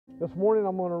This morning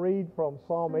I'm going to read from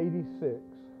Psalm 86,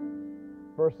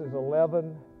 verses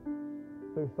 11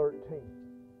 through 13.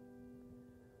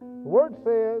 The Word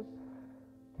says,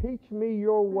 "Teach me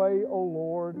your way, O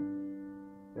Lord,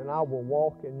 and I will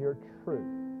walk in your truth.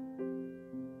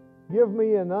 Give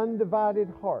me an undivided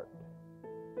heart,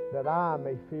 that I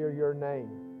may fear your name.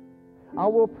 I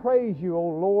will praise you, O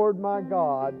Lord my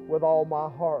God, with all my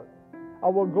heart. I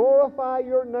will glorify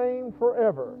your name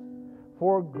forever.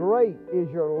 For great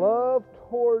is your love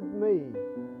toward me.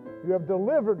 You have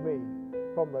delivered me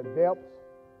from the depths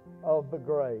of the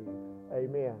grave."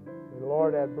 Amen. And the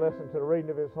Lord add blessing to the reading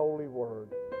of His holy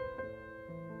word.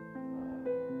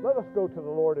 Let us go to the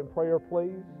Lord in prayer,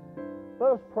 please.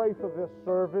 Let us pray for this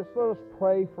service. Let us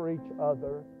pray for each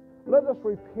other. Let us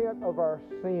repent of our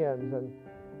sins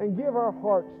and give our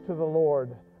hearts to the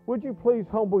Lord. Would you please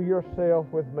humble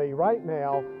yourself with me right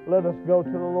now? Let us go to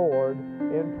the Lord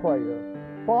in prayer.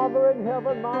 Father in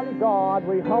heaven, mighty God,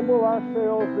 we humble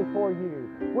ourselves before you.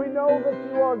 We know that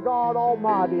you are God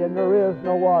Almighty and there is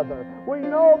no other. We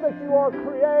know that you are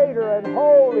Creator and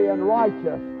holy and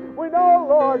righteous. We know,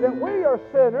 Lord, that we are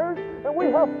sinners and we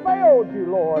have failed you,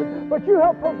 Lord. But you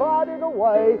have provided a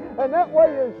way, and that way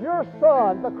is your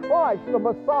Son, the Christ, the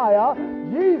Messiah,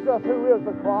 Jesus, who is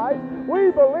the Christ.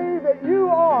 We believe that you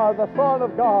are the Son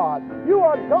of God. You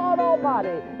are God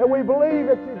Almighty, and we believe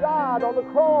that you died on the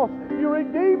cross. You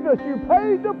redeemed us. You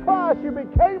paid the price. You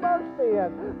became our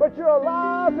sin. But you're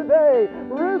alive today,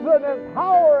 risen in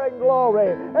power and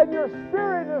glory, and your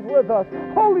Spirit is with us.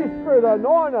 Holy Spirit,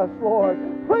 anoint us, Lord.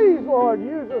 Please, Lord,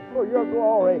 use us for your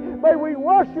glory. May we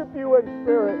worship you in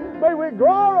spirit. May we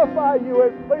glorify you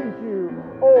and please you.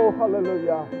 Oh,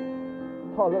 hallelujah.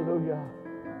 Hallelujah.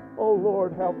 Oh,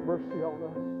 Lord, have mercy on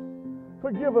us.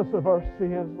 Forgive us of our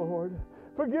sins, Lord.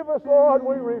 Forgive us, Lord.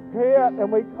 We repent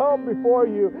and we come before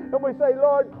you and we say,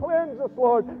 Lord, cleanse us,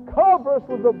 Lord. Cover us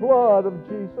with the blood of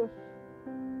Jesus.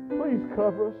 Please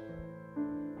cover us.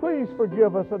 Please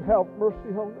forgive us and have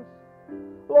mercy on us.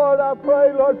 Lord, I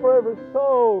pray, Lord, for every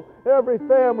soul, every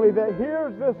family that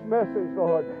hears this message,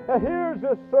 Lord, and hears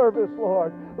this service,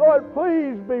 Lord. Lord,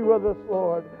 please be with us,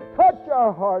 Lord. Touch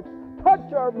our hearts.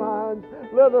 Touch our minds.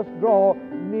 Let us draw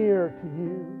near to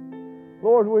you.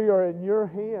 Lord, we are in your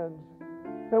hands,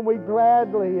 and we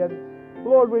gladly and,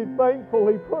 Lord, we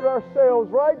thankfully put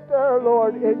ourselves right there,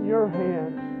 Lord, in your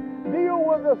hands. Deal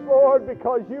with us, Lord,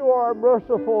 because you are a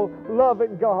merciful,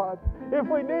 loving God. If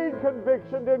we need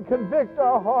conviction, then convict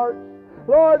our hearts.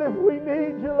 Lord, if we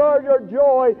need you, Lord, your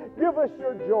joy, give us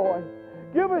your joy.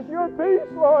 Give us your peace,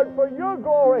 Lord, for your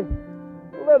glory.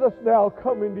 Let us now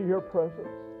come into your presence.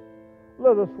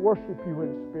 Let us worship you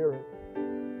in spirit.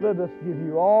 Let us give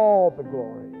you all the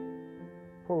glory.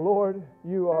 For, Lord,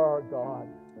 you are our God,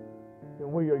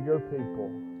 and we are your people.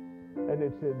 And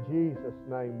it's in Jesus'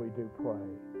 name we do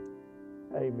pray.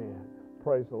 Amen.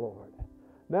 Praise the Lord.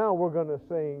 Now we're going to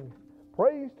sing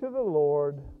Praise to the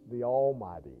Lord, the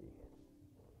Almighty.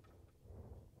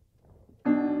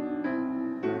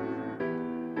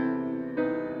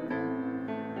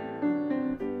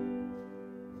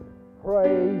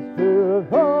 Praise to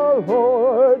the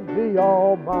Lord, the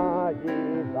Almighty,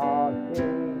 the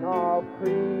King of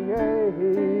creation.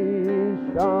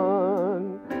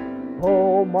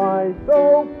 Oh, my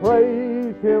soul,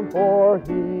 praise him, for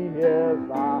he is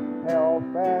thy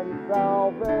health and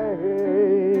salvation.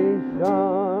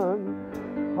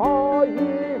 All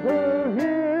ye who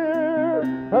hear,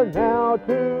 and now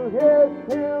to his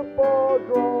temple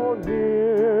draw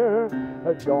near,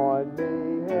 join me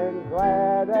in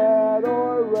glad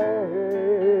adoration.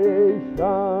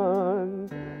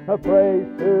 Praise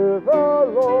to the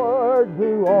Lord,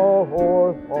 who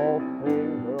o'er all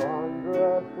things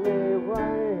wondrously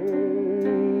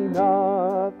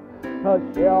reigneth,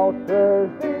 shelters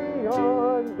thee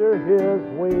under his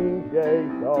wings, yea,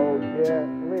 so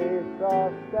gently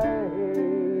sustaineth.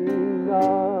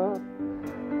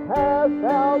 Hast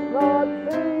thou not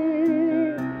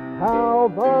seen how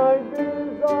thy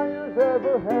desires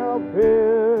ever have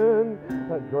been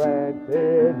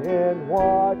granted in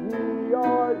what he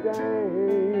ordaineth?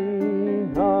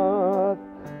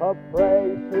 A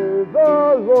praise to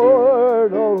the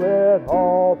Lord, oh, let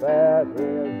all that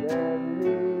is in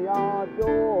me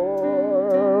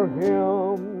adore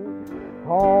him.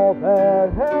 All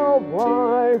that have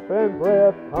life and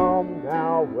breath come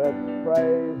now with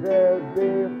praises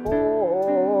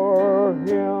before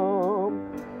him.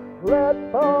 Let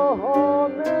the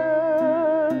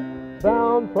amen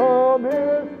sound from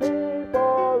his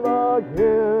people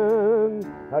again.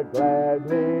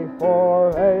 Gladly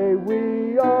for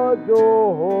we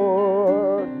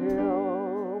adore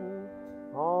him.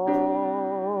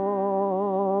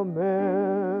 Amen.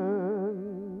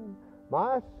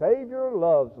 my Savior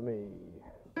loves me.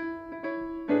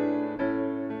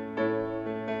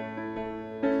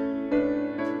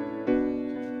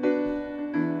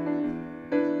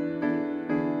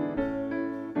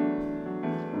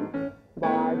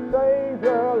 My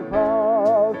Savior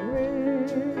loves me.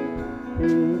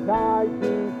 He died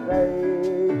to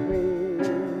save me.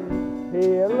 He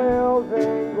lives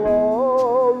in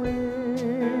glory.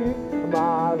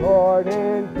 My Lord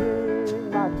and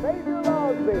King, my Savior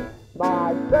loves me.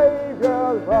 My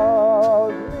Savior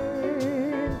loves me.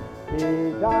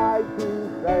 He died to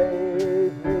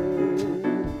save me.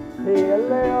 He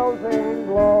lives in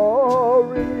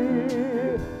glory.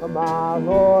 My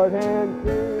Lord and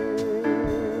King.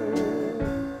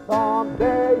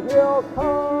 Someday He'll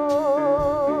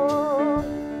come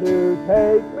to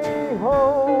take me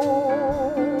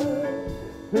home,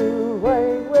 to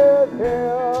reign with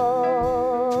Him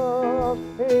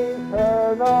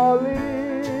eternally.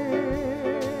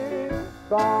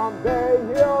 Someday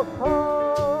He'll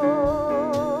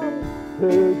come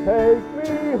to take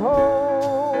me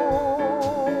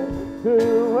home, to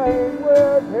reign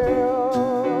with Him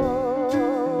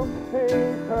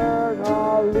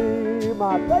eternally.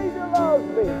 My Savior loves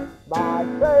me. My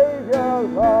Savior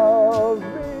loves me.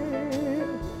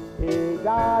 He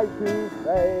died to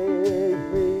save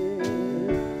me.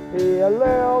 He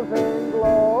lives in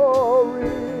glory.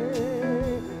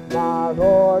 My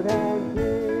Lord and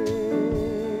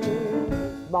King.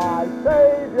 My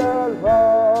Savior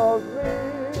loves me.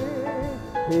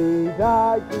 He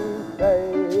died to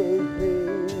save me.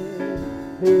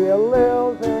 He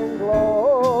lives in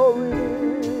glory.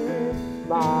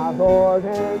 My Lord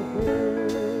and King.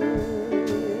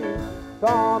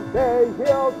 Someday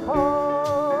He'll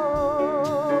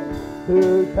come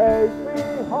to take me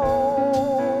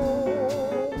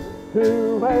home, to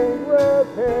reign with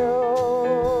Him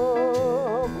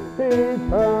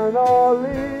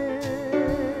eternally.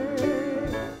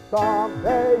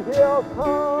 Someday He'll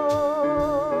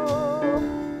come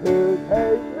to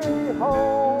take me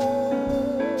home,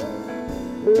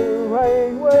 to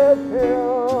reign with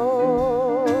Him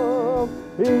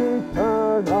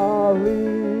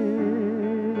eternally.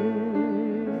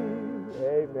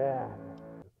 Amen.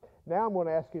 Now I'm going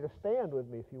to ask you to stand with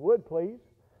me, if you would, please.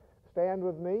 Stand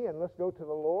with me and let's go to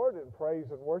the Lord in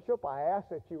praise and worship. I ask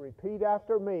that you repeat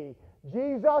after me.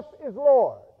 Jesus is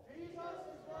Lord. Jesus is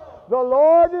Lord. The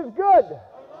Lord is good. The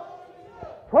Lord is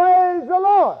good. Praise the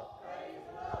Lord. Praise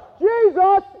the Lord.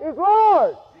 Jesus is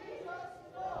Lord. Jesus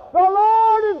is Lord. The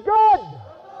Lord is good. The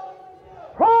Lord is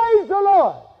good. Praise the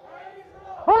Lord. Praise the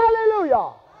Lord. Hallelujah.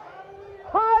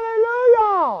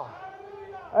 Hallelujah.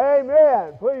 Hallelujah.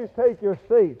 Amen. Please take your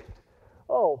seats.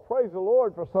 Oh, praise the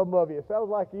Lord for some of you. It sounds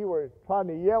like you were trying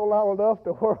to yell loud enough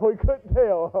to where we couldn't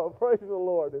tell. Oh, praise the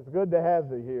Lord. It's good to have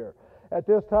you here. At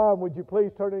this time, would you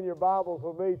please turn in your Bibles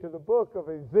with me to the book of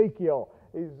Ezekiel.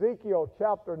 Ezekiel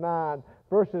chapter 9,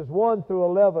 verses 1 through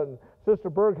 11. Sister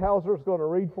Berghauser is going to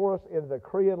read for us in the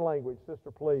Korean language.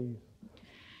 Sister, please.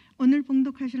 오늘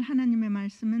봉독하실 하나님의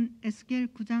말씀은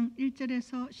에스겔 9장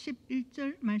 1절에서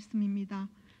 11절 말씀입니다.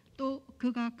 또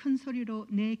그가 큰 소리로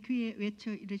내 귀에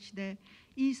외쳐 이르시되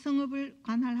이 성읍을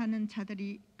관할하는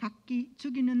자들이 각기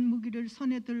죽이는 무기를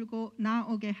손에 들고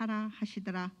나오게 하라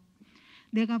하시더라.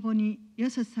 내가 보니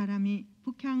 6사람이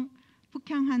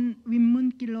북향한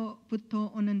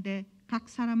윗문길로부터 오는데 각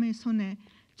사람의 손에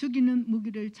죽이는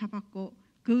무기를 잡았고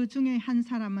그 중에 한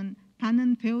사람은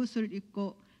다는 베옷을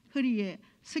입고 허리에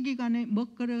서기관의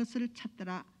먹그릇을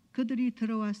찼더라. 그들이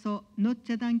들어와서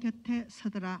놋제단 곁에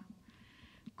서더라.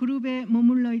 그룹에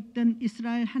머물러 있던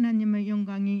이스라엘 하나님의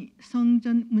영광이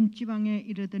성전 문지방에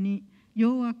이르더니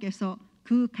여호와께서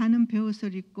그 가는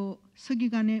베옷을 입고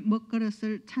서기관의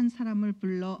먹그릇을 찬 사람을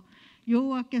불러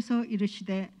여호와께서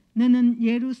이르시되 너는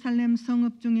예루살렘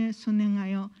성읍 중에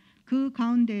순행하여 그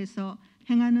가운데에서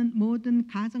행하는 모든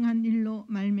가증한 일로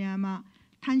말미암아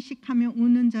탄식하며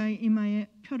우는 자의 이마에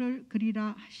표를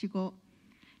그리라 하시고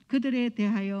그들에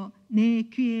대하여 내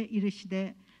귀에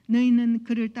이르시되 너희는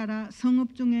그를 따라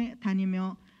성읍 중에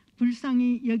다니며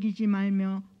불쌍히 여기지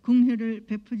말며 긍휼을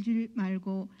베풀지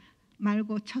말고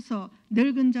쳐서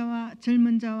늙은 자와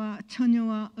젊은 자와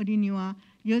처녀와 어린이와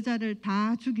여자를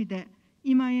다 죽이되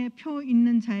이마에 표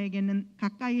있는 자에게는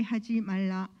가까이 하지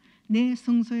말라. 내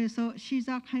성소에서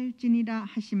시작할지니라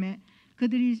하시매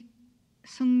그들이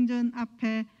성전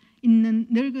앞에 있는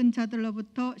늙은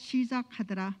자들로부터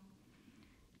시작하더라.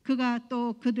 그가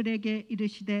또 그들에게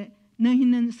이르시되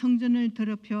너희는 성전을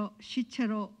더럽혀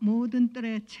시체로 모든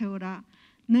뜰에 채우라.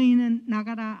 너희는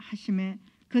나가라 하시매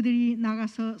그들이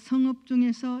나가서 성읍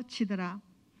중에서 치더라.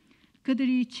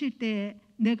 그들이 칠 때에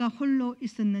내가 홀로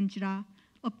있었는지라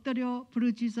엎드려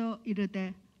부르짖어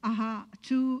이르되 아하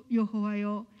주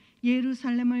여호와여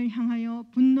예루살렘을 향하여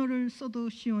분노를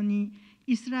쏟으시오니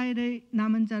이스라엘의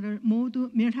남은 자를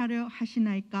모두 멸하려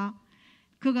하시나이까.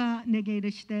 그가 내게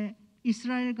이르시되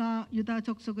이스라엘과 유다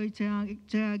족속의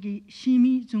죄악이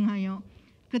심히 중하여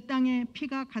그 땅에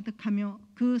피가 가득하며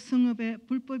그 성읍에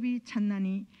불법이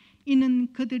찼나니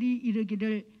이는 그들이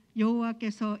이르기를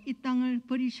여호와께서 이 땅을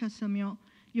버리셨으며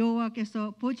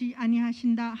여호와께서 보지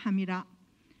아니하신다 함이라.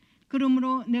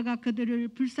 그러므로 내가 그들을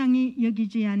불쌍히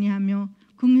여기지 아니하며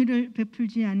긍휼을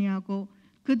베풀지 아니하고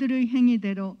그들의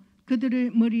행위대로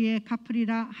그들의 머리에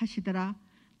갚으리라 하시더라.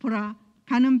 보라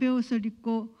가는 베옷을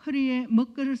입고 허리에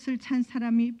먹그릇을 찬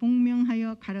사람이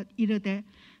복명하여 가릇 이르되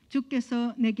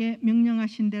주께서 내게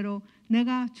명령하신 대로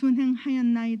내가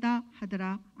준행하였나이다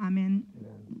하더라. 아멘.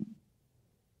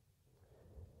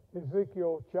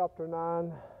 Ezekiel chapter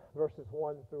 9 verses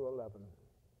 1 through 11.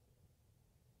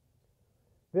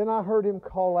 Then I heard him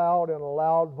call out in a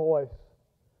loud voice,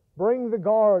 "Bring the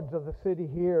guards of the city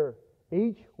here,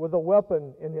 each with a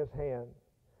weapon in his hand."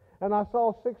 And I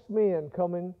saw 6 men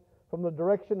coming from the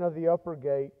direction of the upper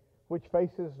gate, which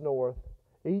faces north,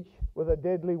 each with a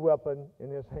deadly weapon in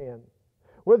his hand.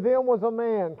 With them was a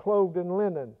man clothed in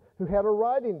linen, who had a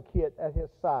writing kit at his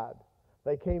side.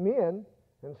 They came in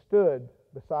and stood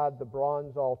beside the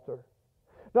bronze altar.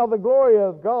 Now the glory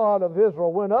of God of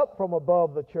Israel went up from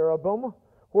above the cherubim,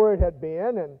 where it had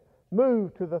been, and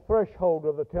moved to the threshold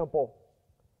of the temple.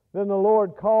 Then the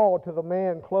Lord called to the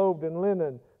man clothed in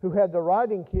linen, who had the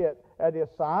writing kit at his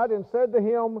side, and said to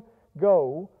him,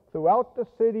 "Go throughout the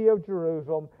city of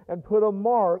Jerusalem, and put a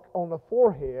mark on the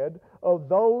forehead of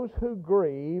those who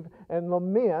grieve and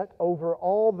lament over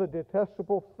all the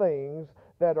detestable things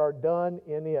that are done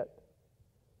in it."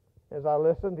 As I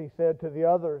listened, he said to the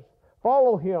others,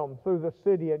 "Follow him through the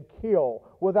city and kill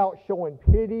without showing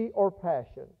pity or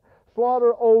passion.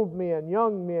 Slaughter old men,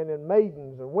 young men, and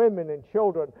maidens, and women and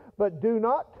children, but do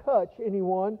not touch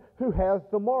anyone who has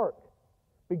the mark.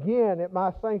 Begin at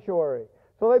my sanctuary."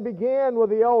 So they began with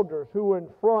the elders who were in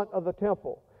front of the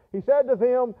temple. He said to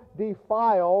them,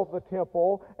 "Defile the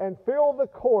temple and fill the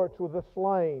courts with the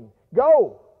slain.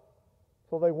 Go!"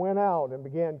 So they went out and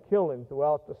began killing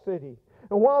throughout the city.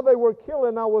 And while they were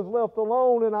killing, I was left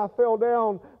alone, and I fell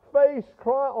down, face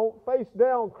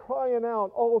down, crying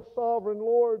out, "O sovereign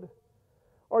Lord,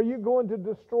 are you going to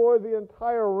destroy the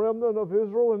entire remnant of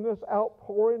Israel in this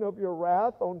outpouring of your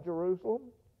wrath on Jerusalem?"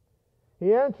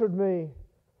 He answered me,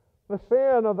 "The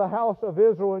sin of the house of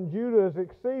Israel and Judah is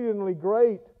exceedingly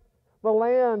great. The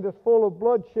land is full of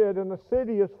bloodshed, and the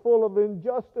city is full of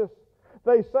injustice.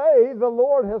 They say, 'The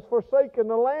Lord has forsaken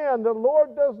the land. The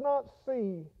Lord does not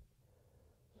see.'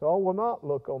 So I will not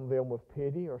look on them with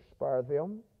pity or spare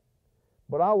them,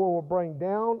 but I will bring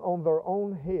down on their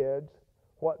own heads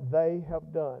what they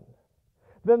have done."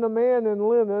 Then the man in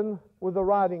linen with the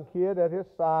writing kit at his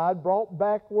side brought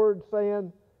back word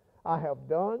saying, "I have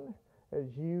done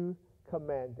as you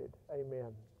commanded."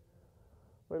 Amen.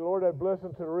 May the Lord have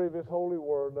blessing to read His holy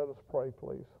word. Let us pray,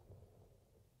 please.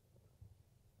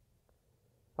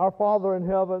 Our Father in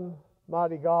heaven,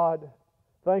 mighty God,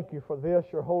 thank you for this,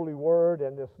 your holy word,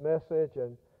 and this message,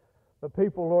 and the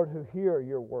people, Lord, who hear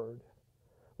your word.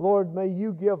 Lord, may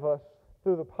you give us,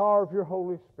 through the power of your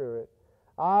Holy Spirit,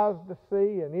 eyes to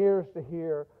see and ears to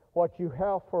hear what you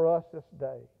have for us this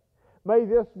day. May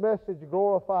this message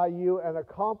glorify you and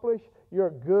accomplish your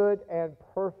good and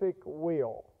perfect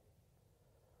will.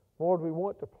 Lord, we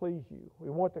want to please you.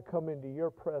 We want to come into your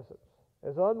presence.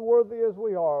 As unworthy as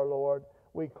we are, Lord,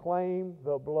 we claim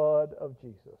the blood of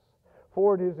Jesus.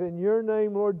 For it is in your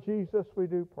name, Lord Jesus, we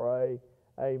do pray.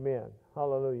 Amen.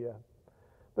 Hallelujah.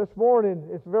 This morning,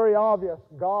 it's very obvious,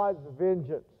 God's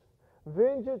vengeance.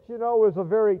 Vengeance, you know, is a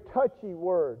very touchy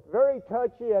word. Very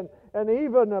touchy and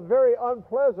even a very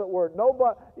unpleasant word.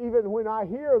 Nobody, even when I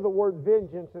hear the word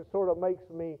vengeance, it sort of makes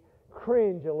me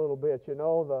cringe a little bit, you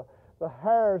know. The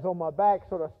hairs on my back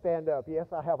sort of stand up. Yes,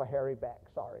 I have a hairy back,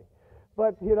 sorry.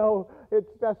 But, you know,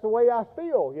 that's the way I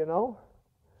feel, you know.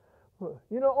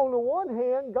 You know, on the one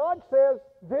hand, God says,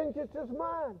 "Vengeance is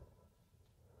mine."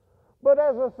 But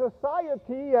as a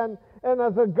society and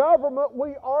as a government,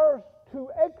 we are to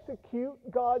execute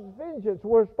God's vengeance.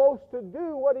 We're supposed to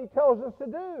do what He tells us to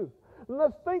do. And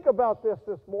let's think about this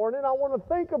morning. I want to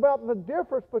think about the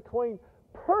difference between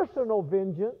personal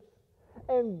vengeance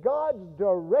and God's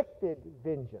directed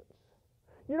vengeance.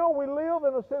 You know, we live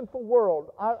in a sinful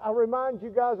world. I remind you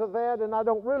guys of that, and I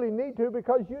don't really need to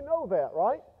because you know that,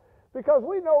 right? Because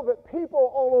we know that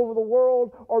people all over the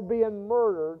world are being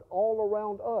murdered all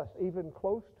around us, even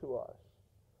close to us.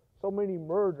 So many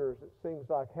murders, it seems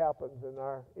like, happens in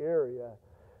our area.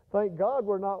 Thank God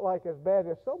we're not like as bad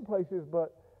as some places,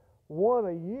 but one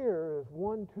a year is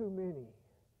one too many.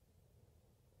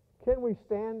 Can we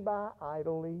stand by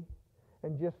idly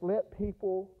and just let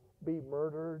people be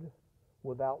murdered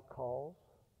without cause?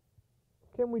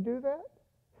 Can we do that?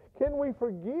 Can we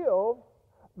forgive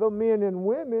the men and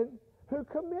women who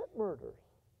commit murders?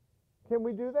 Can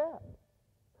we do that?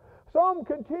 Some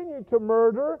continue to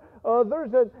murder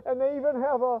others, and they even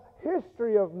have a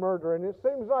history of murder. And it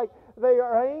seems like they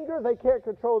are angry, they can't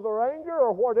control their anger,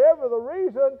 or whatever the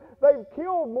reason, they've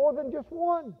killed more than just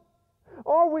one.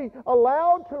 Are we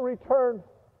allowed to return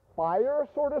fire,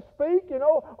 so to speak?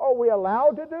 Are we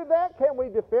allowed to do that? Can we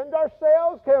defend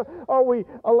ourselves? Are we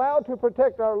allowed to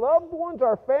protect our loved ones,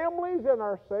 our families, and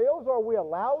ourselves? Are we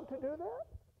allowed to do that?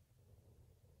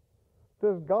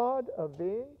 Does God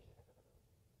avenge?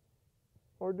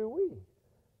 Or do we?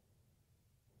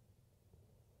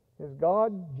 Is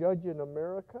God judging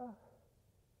America?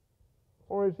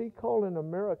 Or is He calling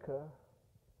America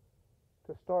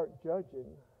to start judging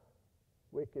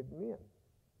wicked men?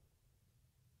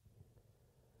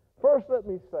 First, let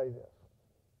me say this.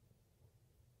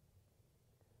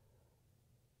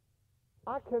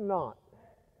 I cannot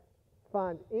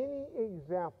find any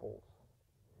examples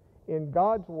in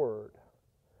God's Word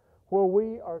where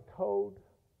we are told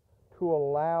to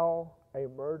allow a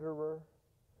murderer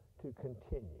to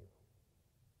continue.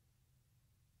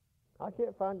 I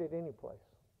can't find it any place.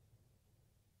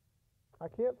 I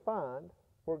can't find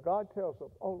where God tells them,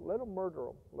 oh, let them murder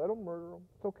them. Let them murder them.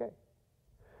 It's okay.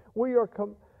 We are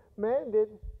commanded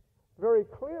very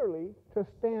clearly to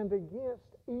stand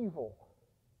against evil.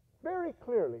 Very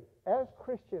clearly, as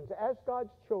Christians, as God's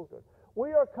children,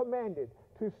 we are commanded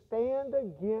to stand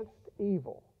against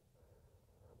evil.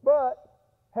 But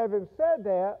having said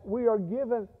that, we are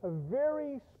given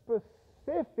very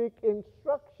specific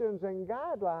instructions and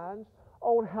guidelines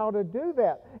on how to do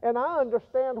that. And I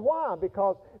understand why.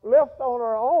 Because left on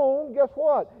our own, guess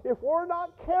what? If we're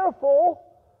not careful,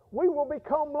 we will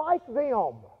become like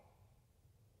them.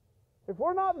 If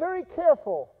we're not very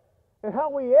careful in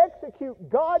how we execute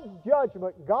God's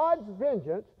judgment, God's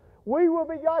vengeance, we will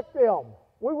be like them.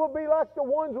 We will be like the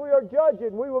ones we are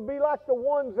judging. We will be like the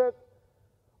ones that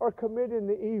are committing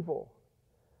the evil.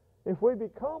 If we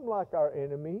become like our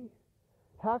enemy,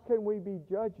 how can we be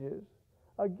judges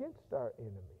against our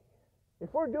enemy?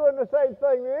 If we're doing the same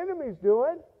thing the enemy's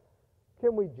doing,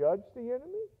 can we judge the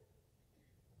enemy?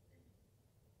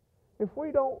 If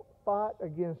we don't fight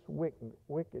against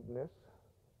wickedness,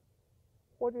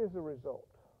 what is the result?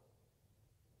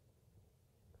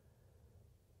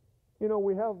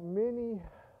 We have many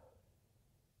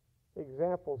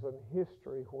examples in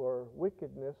history where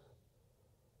wickedness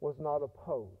was not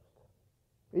opposed.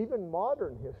 Even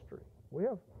modern history. We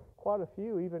have quite a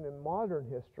few, even in modern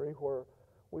history, where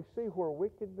we see where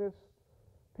wickedness,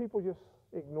 people just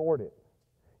ignored it.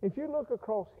 If you look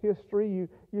across history,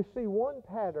 you see one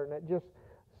pattern that just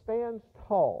stands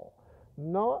tall.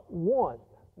 Not one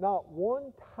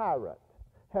tyrant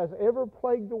has ever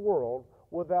plagued the world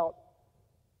without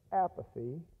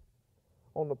apathy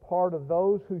on the part of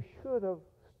those who should have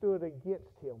stood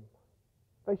against him.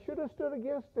 They should have stood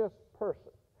against this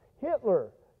person.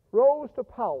 Hitler rose to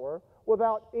power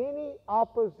without any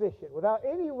opposition, without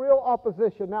any real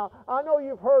opposition. Now, I know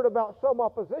you've heard about some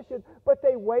opposition, but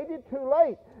they waited too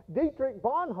late. Dietrich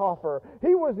Bonhoeffer,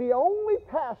 he was the only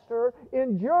pastor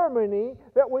in Germany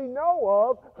that we know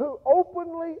of who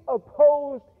openly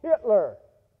opposed Hitler.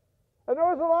 And there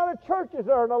was a lot of churches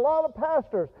there and a lot of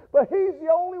pastors, but he's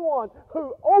the only one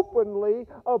who openly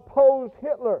opposed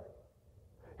Hitler.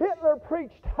 Hitler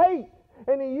preached hate,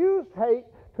 and he used hate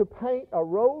to paint a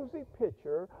rosy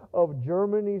picture of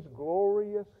Germany's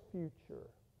glorious future.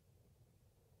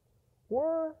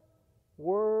 Where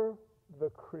were the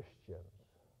Christians?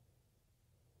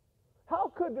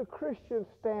 How could the Christians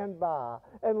stand by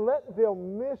and let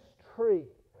them mistreat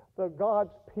the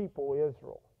God's people,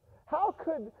 Israel? How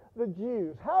could the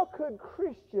Jews, how could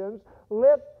Christians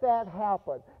let that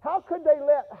happen? How could they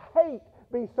let hate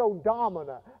be so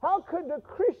dominant? How could the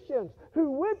Christians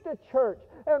who went to church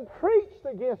and preached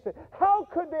against it, how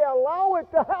could they allow it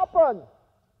to happen?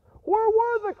 Where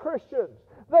were the Christians?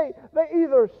 They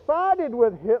either sided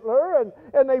with Hitler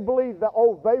and they believed that,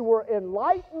 they were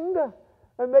enlightened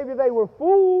and maybe they were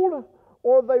fooled,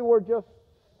 or they were just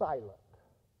silent.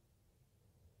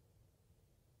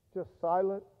 Just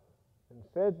silent and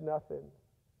said nothing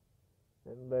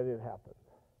and let it happen.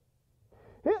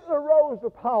 Hitler rose to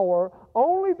power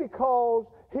only because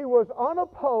he was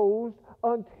unopposed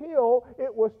until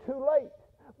it was too late.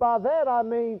 By that I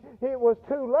mean it was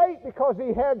too late because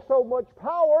he had so much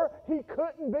power, he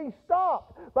couldn't be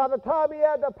stopped. By the time he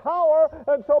had the power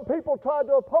and some people tried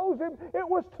to oppose him, it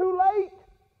was too late.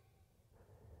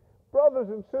 Brothers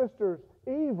and sisters,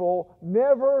 evil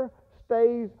never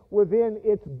stays within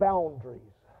its boundaries.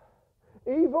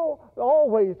 Evil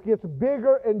always gets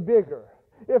bigger and bigger.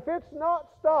 If it's not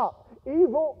stopped,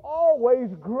 evil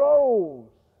always grows.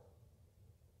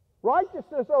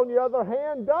 Righteousness, on the other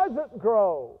hand, doesn't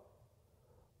grow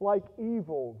like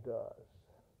evil does.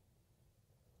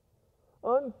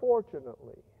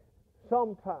 Unfortunately,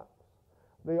 sometimes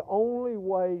the only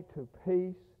way to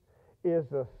peace is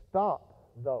to stop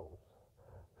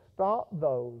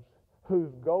those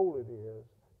whose goal it is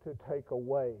to take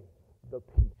away the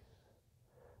peace.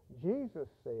 Jesus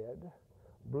said,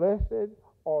 "Blessed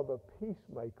are the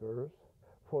peacemakers,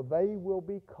 for they will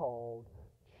be called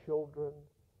children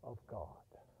of God."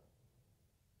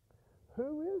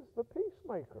 Who is the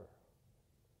peacemaker?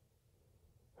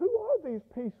 Who are these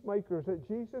peacemakers that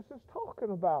Jesus is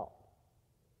talking about?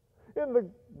 In the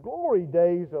glory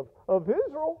days of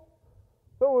Israel,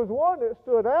 there was one that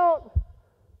stood out.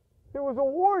 He was a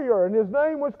warrior, and his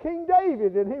name was King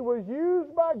David, and he was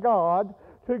used by God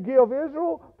to give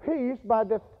Israel peace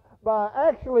by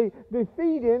actually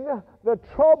defeating the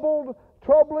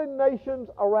troubling nations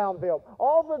around them.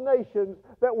 All the nations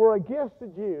that were against the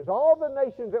Jews, all the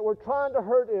nations that were trying to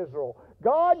hurt Israel.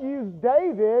 God used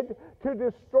David to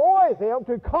destroy them,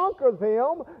 to conquer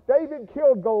them. David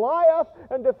killed Goliath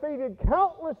and defeated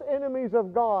countless enemies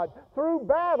of God through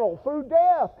battle, through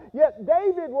death. Yet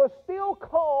David was still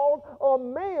called a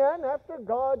man after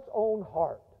God's own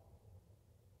heart.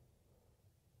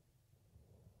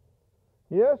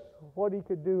 Yes, what he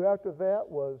could do after that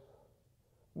was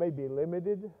maybe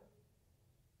limited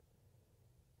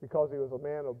because he was a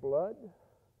man of blood,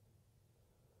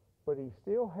 but he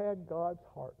still had God's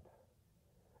heart.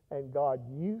 And God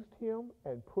used him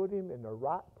and put him in the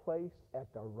right place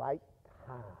at the right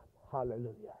time.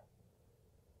 Hallelujah.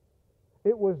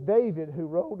 It was David who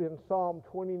wrote in Psalm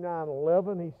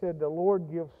 29:11, he said, "The Lord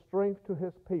gives strength to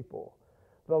his people.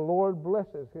 The Lord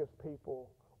blesses his people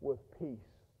with peace."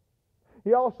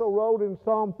 He also wrote in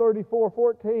Psalm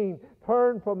 34:14,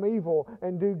 "Turn from evil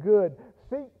and do good.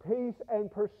 Seek peace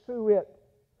and pursue it."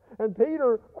 And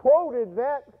Peter quoted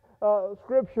that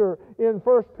scripture in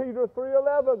 1 Peter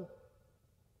 3:11.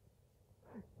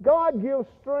 God gives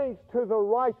strength to the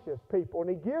righteous people, and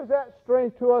He gives that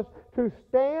strength to us to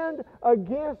stand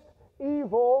against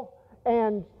evil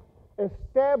and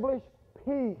establish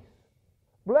peace.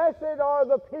 Blessed are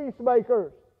the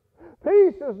peacemakers.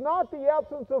 Peace is not the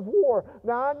absence of war.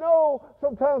 Now, I know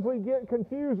sometimes we get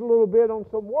confused a little bit on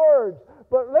some words,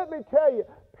 but let me tell you,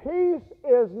 peace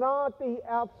is not the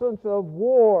absence of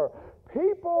war.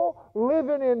 People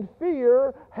living in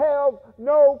fear have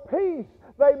no peace.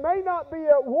 They may not be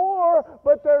at war,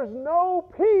 but there's no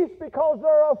peace because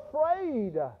they're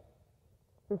afraid.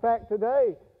 In fact,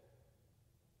 today,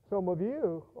 some of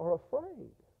you are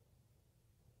afraid.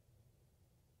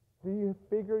 Do you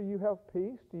figure you have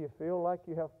peace? Do you feel like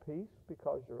you have peace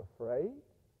because you're afraid?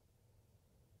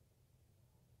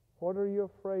 What are you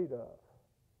afraid of?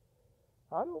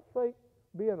 I don't think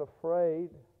being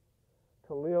afraid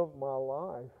to live my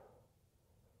life,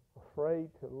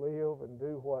 afraid to live and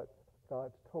do what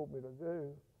God's told me to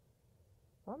do,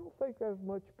 I don't think there's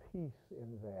much peace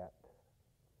in that.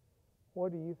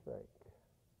 What do you think?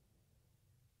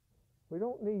 We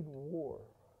don't need war.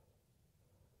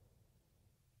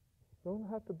 Don't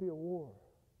have to be a war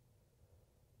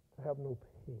to have no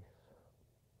peace.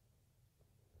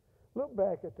 Look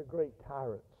back at the great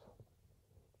tyrants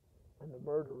and the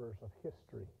murderers of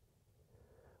history.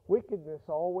 Wickedness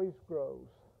always grows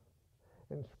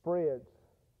and spreads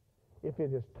if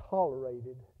it is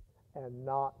tolerated and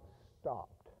not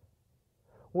stopped.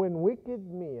 When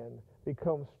wicked men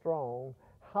become strong,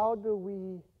 how do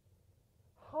we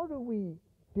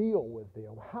deal with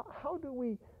them? How do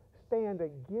we stand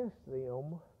against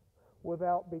them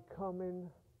without becoming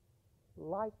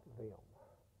like them?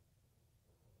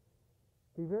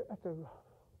 That's a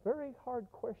very hard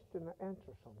question to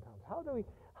answer sometimes. How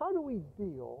do we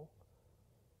deal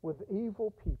with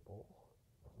evil people,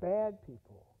 bad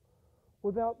people,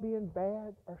 without being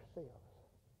bad ourselves?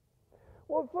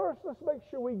 Well, first, let's make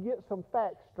sure we get some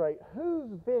facts straight.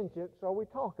 Whose vengeance are we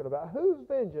talking about? Whose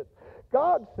vengeance?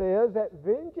 God says that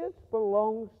vengeance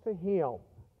belongs to Him.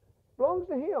 Belongs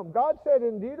to Him. God said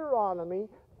in Deuteronomy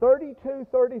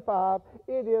 32:35,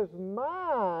 "It is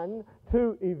mine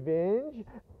to avenge,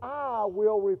 I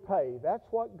will repay." That's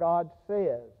what God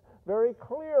says. very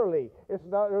clearly.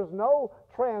 There's no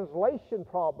translation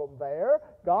problem there.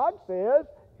 God says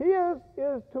His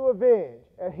is to avenge,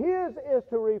 and His is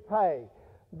to repay.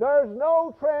 There's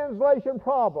no translation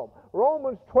problem.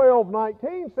 Romans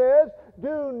 12:19 says,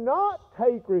 "Do not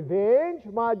take revenge,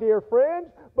 my dear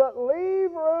friends, but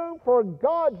leave room for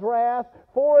God's wrath,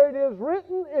 for it is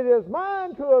written, 'It is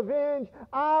mine to avenge,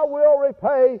 I will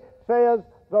repay,' says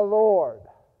the Lord."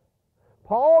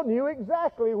 Paul knew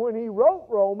exactly when he wrote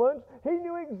Romans, he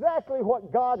knew exactly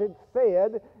what God had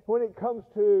said when it comes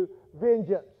to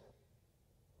vengeance.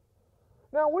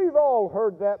 Now, we've all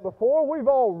heard that before. We've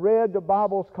all read the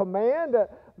Bible's command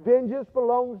that vengeance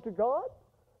belongs to God.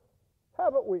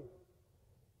 Haven't we?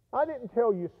 I didn't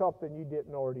tell you something you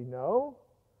didn't already know.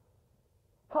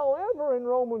 However, in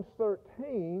Romans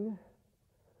 13,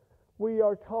 we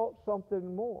are taught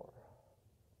something more.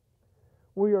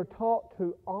 We are taught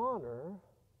to honor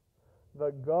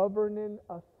the governing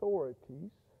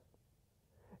authorities,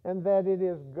 and that it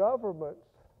is government's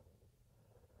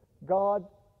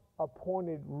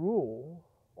God-appointed rule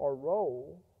or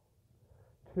role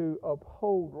to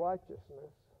uphold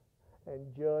righteousness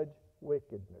and judge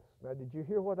wickedness. Now, did you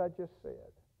hear what I just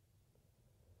said?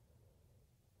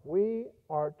 We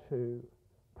are to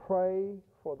pray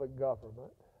for the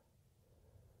government.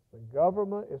 The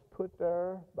government is put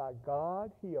there by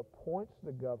God. He appoints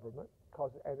the government,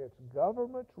 and it's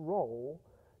government's role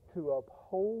to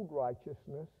uphold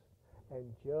righteousness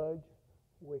and judge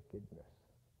wickedness.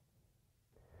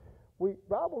 The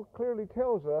Bible clearly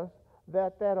tells us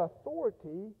that that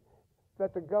authority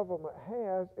that the government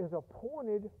has is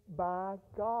appointed by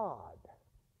God.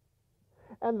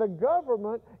 And the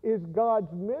government is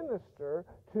God's minister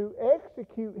to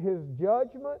execute His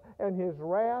judgment and His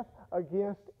wrath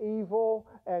against evil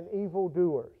and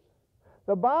evildoers.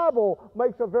 The Bible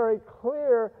makes a very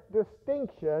clear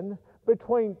distinction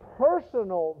between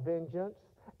personal vengeance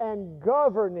and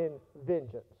governing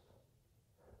vengeance.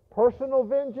 Personal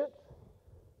vengeance,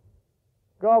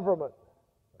 government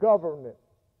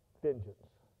vengeance.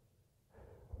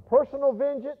 Personal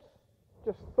vengeance,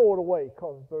 just throw it away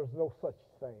because there's no such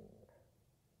thing.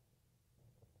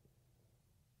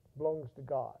 Belongs to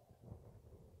God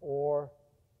or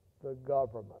the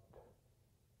government.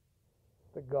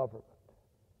 The government.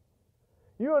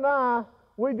 You and I,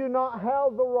 we do not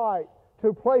have the right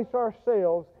to place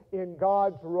ourselves in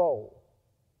God's role.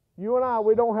 You and I,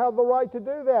 we don't have the right to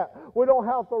do that. We don't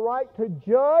have the right to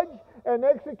judge and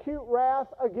execute wrath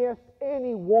against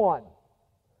anyone.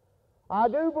 I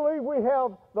do believe we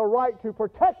have the right to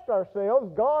protect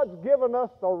ourselves. God's given us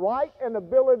the right and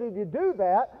ability to do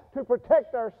that, to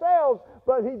protect ourselves,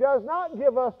 but He does not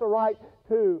give us the right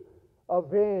to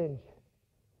avenge.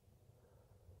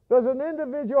 Does an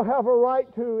individual have a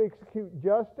right to execute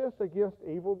justice against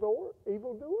evildoers?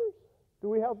 Do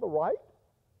we have the right?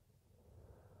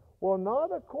 Well,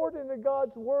 not according to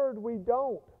God's Word, we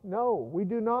don't. No, we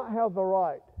do not have the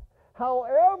right.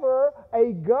 However,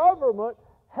 a government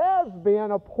has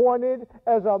been appointed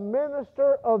as a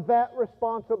minister of that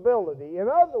responsibility. In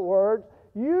other words,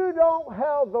 you don't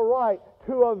have the right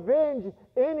to avenge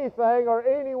anything or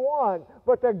anyone,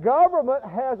 but the government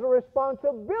has a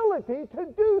responsibility to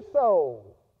do so.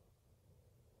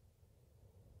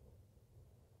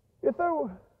 If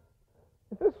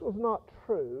this was not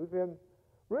true, then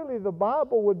really the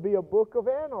Bible would be a book of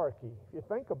anarchy, if you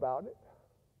think about it.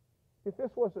 If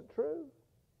this wasn't true.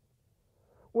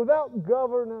 Without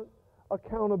government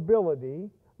accountability,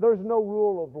 there's no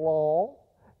rule of law,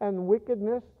 and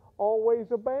wickedness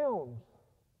always abounds.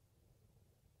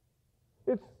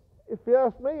 If you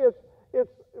ask me, it's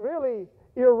really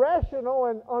irrational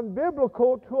and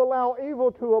unbiblical to allow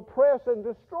evil to oppress and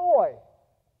destroy.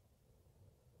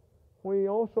 We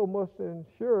also must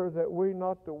ensure that we're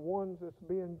not the ones that's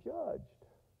being judged.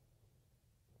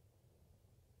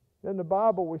 In the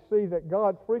Bible, we see that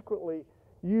God frequently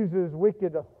uses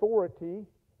wicked authority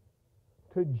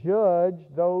to judge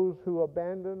those who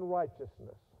abandon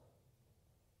righteousness.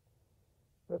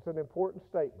 That's an important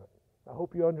statement. I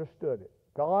hope you understood it.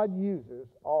 God uses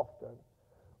often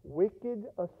wicked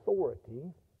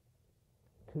authority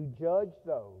to judge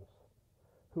those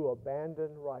who abandon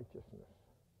righteousness.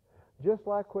 Just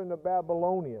like when the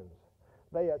Babylonians,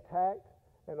 they attacked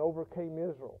and overcame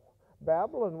Israel.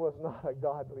 Babylon was not a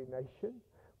godly nation.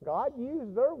 God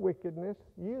used their wickedness,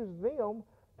 used them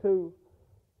to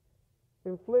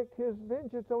inflict His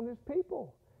vengeance on His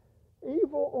people.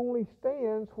 Evil only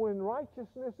stands when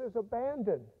righteousness is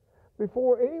abandoned.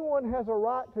 Before anyone has a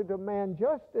right to demand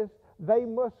justice, they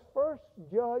must first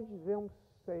judge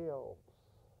themselves.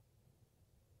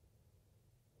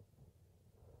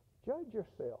 Judge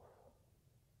yourself.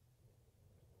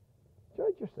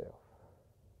 Judge yourself.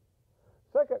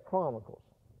 2 Chronicles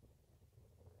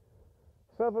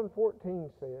 7:14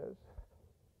 says,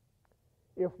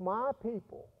 if my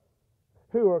people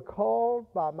who are called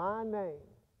by my name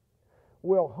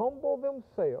will humble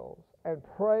themselves and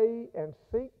pray and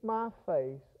seek my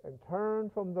face and turn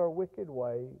from their wicked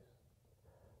ways,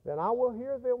 then I will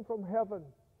hear them from heaven,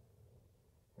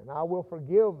 and I will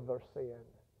forgive their sin,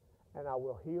 and I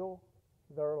will heal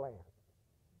their land.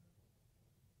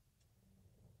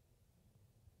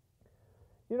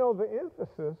 You know, the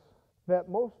emphasis that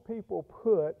most people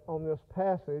put on this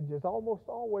passage is almost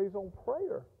always on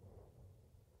prayer.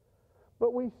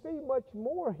 But we see much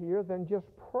more here than just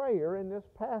prayer in this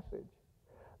passage.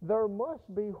 There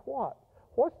must be what?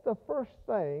 What's the first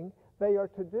thing they are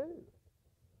to do?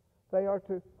 They are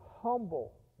to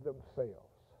humble themselves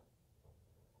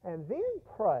and then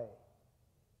pray.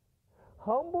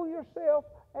 Humble yourself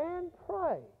and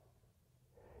pray.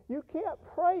 You can't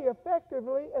pray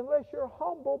effectively unless you're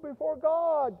humble before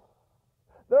God.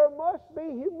 There must be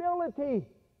humility.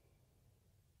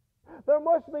 There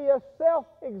must be a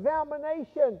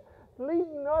self-examination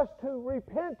leading us to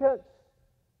repentance.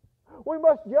 We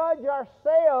must judge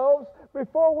ourselves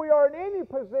before we are in any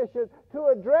position to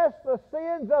address the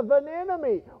sins of an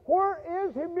enemy. Where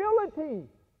is humility?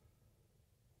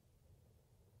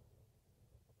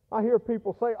 I hear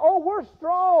people say, oh, we're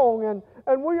strong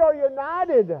and we are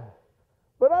united.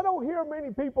 But I don't hear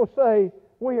many people say,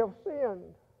 we have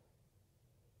sinned.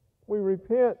 We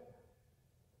repent.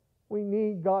 We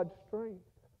need God's strength.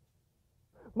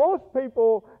 Most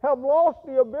people have lost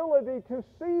the ability to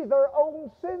see their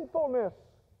own sinfulness.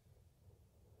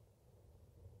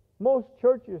 Most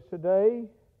churches today,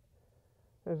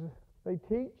 as they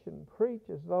teach and preach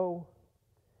as though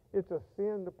it's a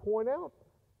sin to point out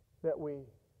that we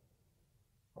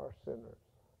are sinners.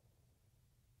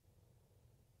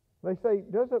 They say,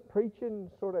 doesn't preaching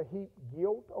sort of heap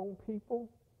guilt on people?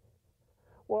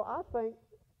 Well, I think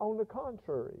on the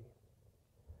contrary.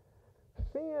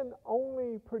 Sin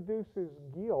only produces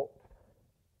guilt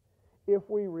if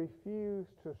we refuse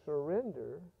to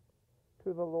surrender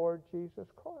to the Lord Jesus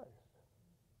Christ.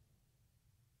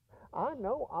 I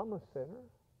know I'm a sinner.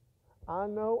 I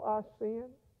know I sin.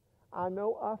 I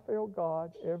know I fail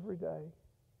God every day.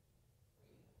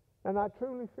 And I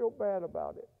truly feel bad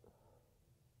about it.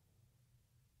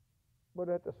 But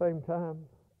at the same time,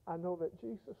 I know that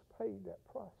Jesus paid that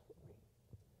price for me.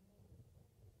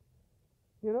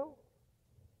 You know?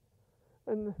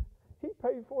 And He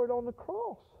paid for it on the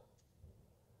cross.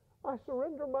 I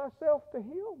surrender myself to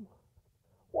Him.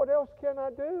 What else can I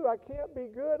do? I can't be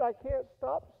good. I can't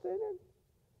stop sinning.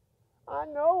 I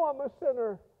know I'm a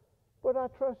sinner, but I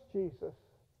trust Jesus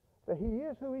that He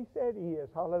is who He said He is.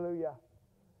 Hallelujah.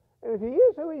 And if He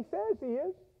is who He says He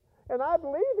is, and I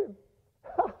believe Him,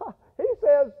 He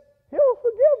says He'll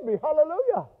forgive me.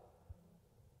 Hallelujah.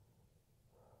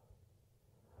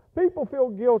 People feel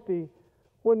guilty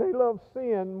when they love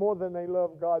sin more than they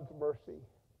love God's mercy.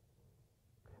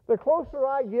 The closer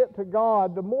I get to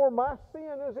God, the more my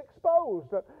sin is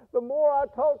exposed. The more I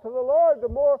talk to the Lord, the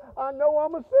more I know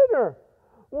I'm a sinner.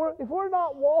 If we're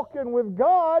not walking with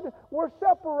God, we're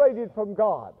separated from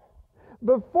God.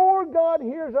 Before God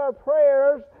hears our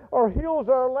prayers or heals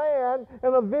our land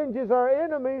and avenges our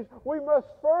enemies, we must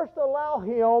first allow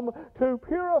Him to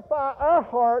purify our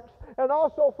hearts and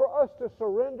also for us to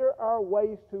surrender our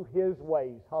ways to His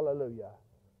ways. Hallelujah.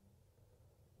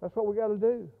 That's what we got to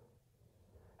do.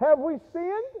 Have we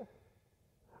sinned?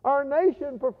 Our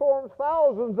nation performs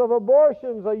thousands of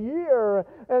abortions a year,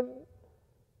 and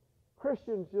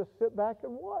Christians just sit back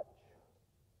and watch.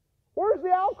 Where's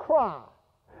the outcry?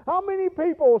 How many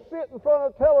people sit in front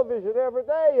of television every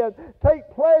day and take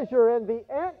pleasure in the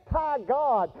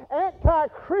anti-God,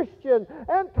 anti-Christian,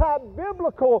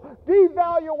 anti-biblical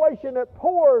devaluation that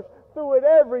pours through it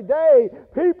every day?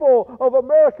 People of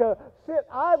America sit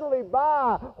idly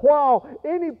by while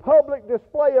any public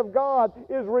display of God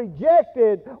is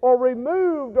rejected or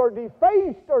removed or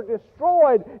defaced or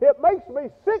destroyed. It makes me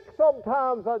sick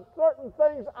sometimes on certain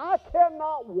things I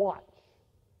cannot watch.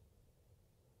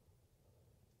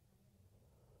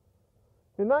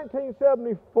 In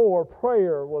 1974,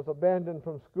 prayer was abandoned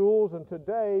from schools, and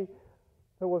today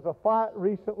there was a fight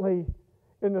recently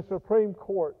in the Supreme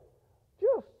Court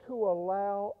just to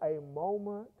allow a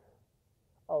moment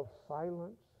of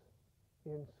silence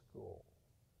in school.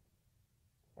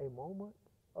 A moment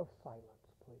of silence,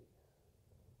 please.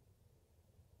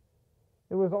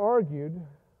 It was argued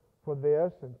for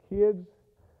this, and kids,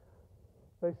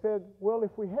 they said, well,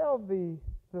 if we have the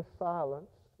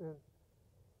silence, and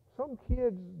some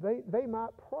kids, they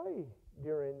might pray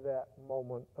during that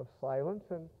moment of silence,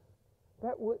 and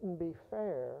that wouldn't be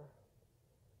fair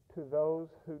to those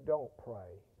who don't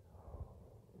pray.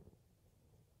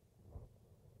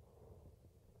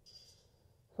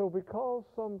 So because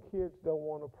some kids don't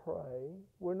want to pray,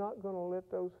 we're not going to let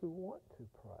those who want to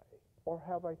pray or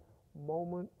have a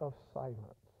moment of silence.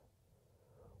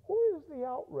 Where is the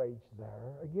outrage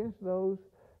there against those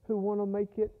who want to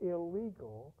make it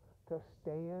illegal to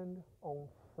stand on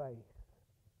faith?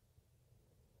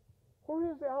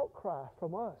 Where is the outcry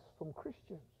from us, from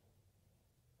Christians?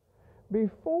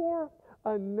 Before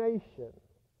a nation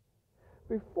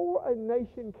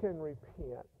can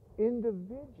repent,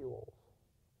 individuals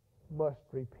must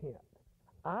repent.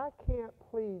 I can't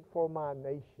plead for my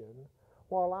nation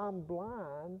while I'm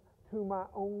blind to my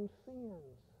own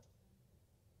sins.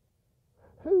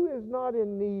 Who is not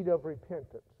in need of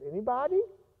repentance? Anybody?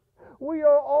 We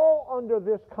are all under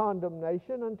this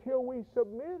condemnation until we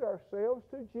submit ourselves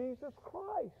to Jesus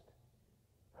Christ.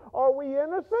 Are we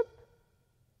innocent?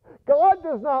 God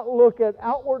does not look at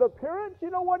outward appearance. You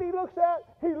know what He looks at?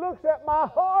 He looks at my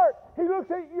heart. He looks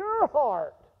at your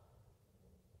heart.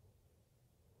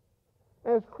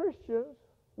 As Christians,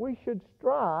 we should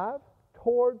strive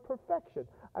toward perfection.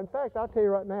 In fact, I'll tell you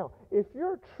right now, if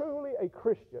you're truly a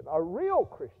Christian, a real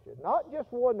Christian, not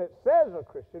just one that says a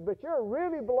Christian, but you're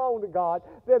really belong to God,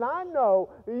 then I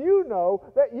know, you know,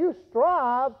 that you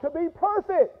strive to be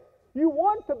perfect. You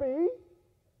want to be.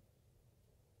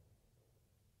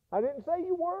 I didn't say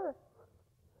you were,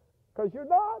 because you're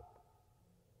not.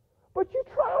 But you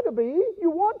try to be, you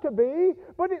want to be,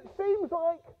 but it seems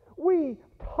like we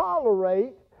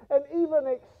tolerate and even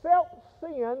accept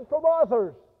sin from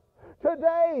others.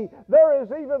 Today, there is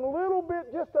even a little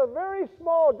bit, just a very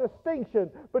small distinction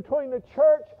between the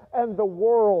church and the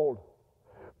world.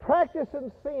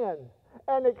 Practicing sin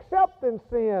and accepting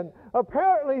sin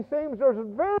apparently seems there's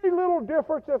very little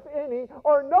difference, if any,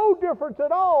 or no difference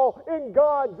at all in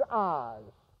God's eyes.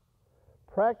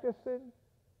 Practicing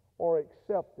or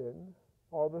accepting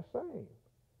are the same.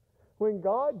 When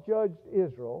God judged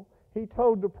Israel, He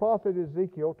told the prophet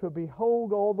Ezekiel to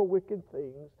behold all the wicked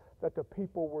things that the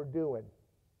people were doing.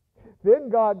 Then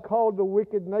God called the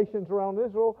wicked nations around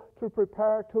Israel to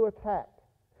prepare to attack.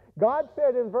 God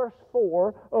said in verse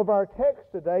 4 of our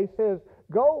text today, says,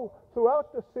 "Go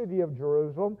throughout the city of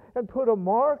Jerusalem and put a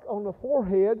mark on the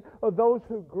forehead of those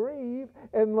who grieve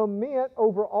and lament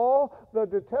over all the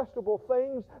detestable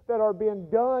things that are being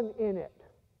done in it."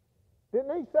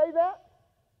 Didn't He say that?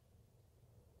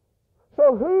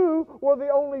 So who were the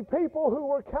only people who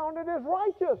were counted as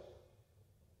righteous?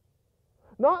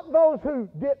 Not those who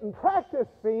didn't practice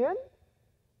sin.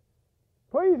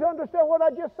 Please understand what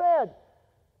I just said.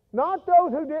 Not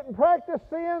those who didn't practice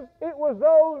sins, it was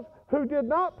those who did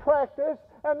not practice,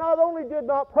 and not only did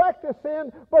not practice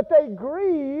sin, but they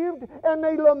grieved and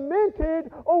they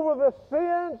lamented over the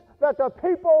sins that the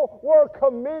people were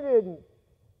committing.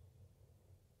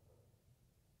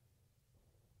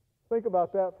 Think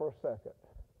about that for a second.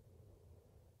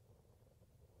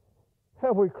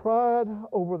 Have we cried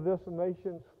over this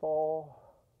nation's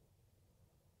fall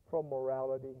from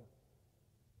morality?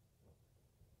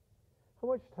 How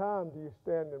much time do you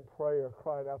stand in prayer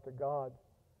crying out to God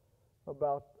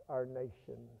about our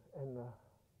nation and the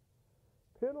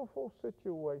pitiful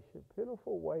situation,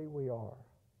 pitiful way we are?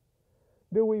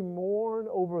 Do we mourn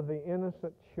over the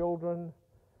innocent children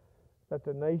that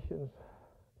the nations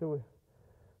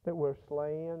that were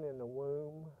slain in the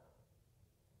womb?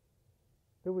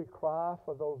 Do we cry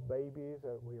for those babies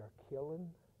that we are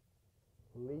killing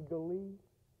legally?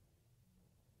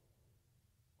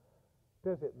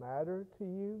 Does it matter to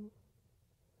you?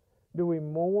 Do we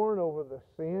mourn over the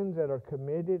sins that are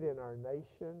committed in our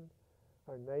nation?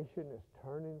 Our nation is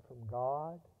turning from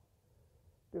God.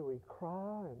 Do we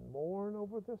cry and mourn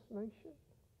over this nation?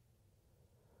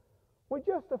 We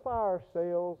justify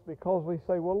ourselves because we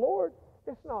say, well, Lord,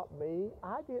 it's not me.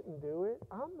 I didn't do it.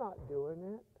 I'm not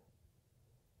doing it.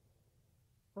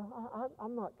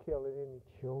 I'm not killing any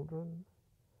children.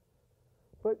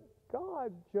 But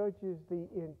God judges the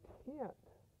intent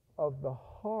of the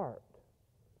heart.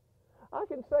 I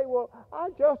can say, well, I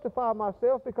justify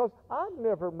myself because I've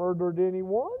never murdered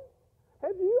anyone.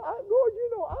 Have you? Lord,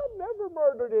 you know, I've never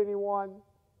murdered anyone.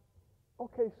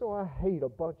 Okay, so I hate a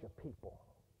bunch of people.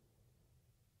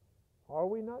 Are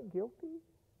we not guilty?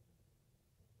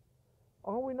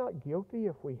 Are we not guilty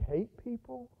if we hate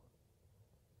people?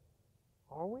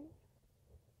 Are we?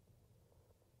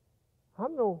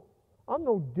 I'm no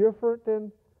different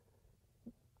than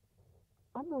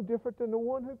the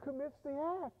one who commits the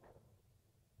act.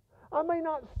 I may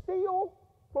not steal,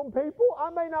 from people. I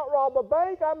may not rob a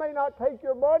bank. I may not take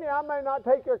your money. I may not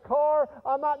take your car.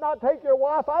 I might not take your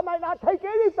wife. I may not take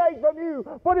anything from you.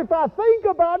 But if I think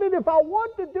about it, if I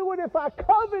want to do it, if I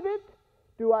covet it,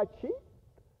 do I cheat?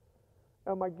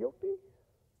 Am I guilty?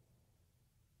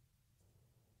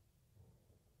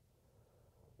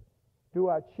 Do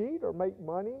I cheat or make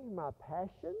money my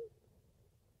passion?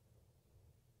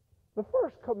 The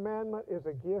first commandment is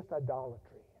against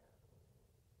idolatry.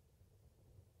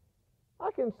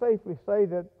 I can safely say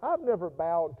that I've never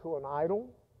bowed to an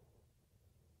idol.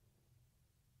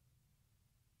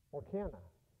 Or can I?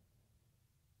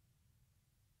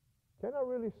 Can I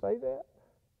really say that?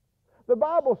 The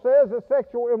Bible says that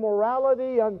sexual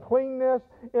immorality, uncleanness,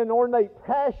 inordinate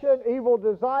passion, evil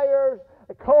desires,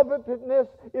 covetousness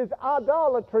is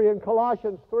idolatry in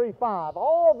Colossians 3:5.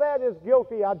 All that is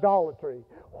guilty idolatry.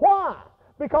 Why?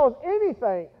 Because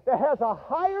anything that has a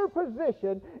higher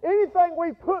position, anything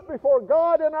we put before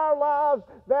God in our lives,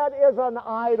 that is an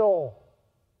idol.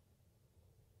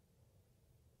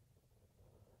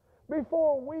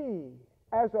 Before we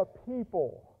as a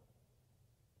people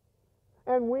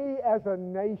and we as a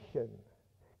nation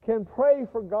can pray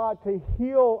for God to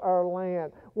heal our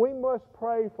land, we must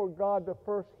pray for God to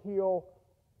first heal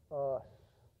us.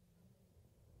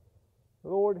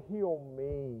 Lord, heal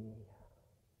me.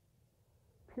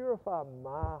 Purify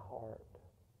my heart.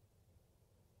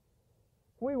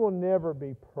 We will never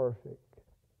be perfect,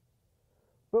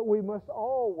 but we must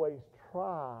always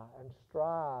try and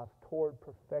strive toward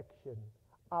perfection.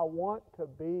 I want to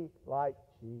be like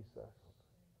Jesus.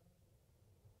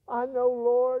 I know,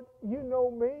 Lord, you know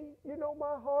me, you know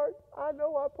my heart. I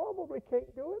know I probably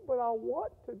can't do it, but I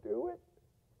want to do it.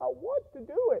 I want to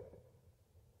do it.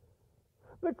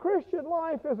 The Christian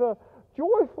life is a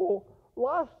joyful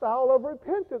lifestyle of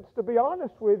repentance, to be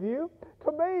honest with you.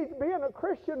 To me, being a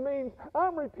Christian means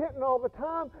I'm repenting all the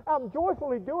time. I'm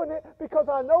joyfully doing it because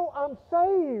I know I'm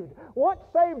saved. Once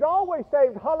saved, always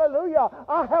saved. Hallelujah.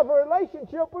 I have a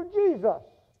relationship with Jesus.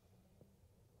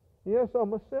 Yes,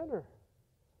 I'm a sinner,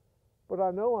 but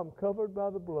I know I'm covered by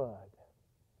the blood.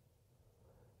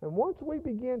 And once we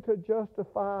begin to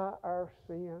justify our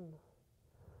sin,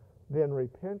 then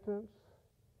repentance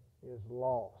is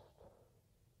lost.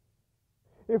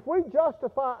 If we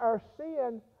justify our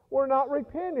sin, we're not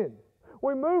repenting.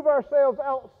 We move ourselves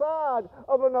outside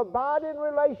of an abiding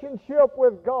relationship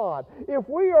with God. If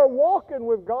we are walking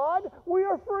with God, we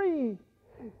are free.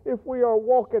 If we are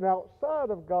walking outside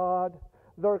of God,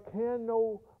 there can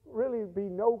really be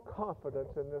no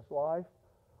confidence in this life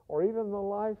or even the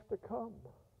life to come.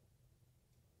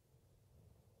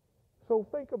 So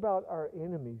think about our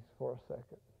enemies for a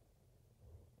second.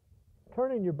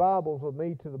 Turn in your Bibles with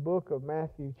me to the book of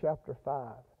Matthew chapter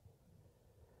 5.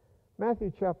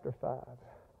 Matthew chapter 5.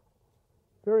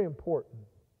 Very important.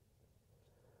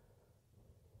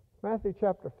 Matthew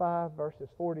chapter 5, verses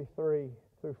 43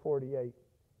 through 48.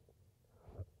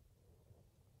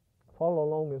 Follow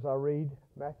along as I read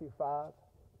Matthew 5,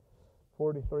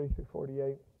 43 through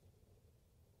 48.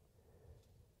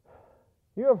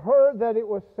 You have heard that it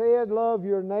was said, love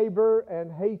your neighbor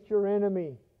and hate your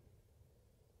enemy.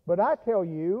 But I tell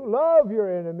you, love your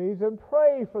enemies and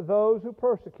pray for those who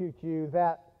persecute you,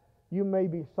 that you may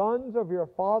be sons of your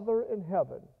Father in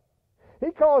heaven.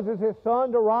 He causes His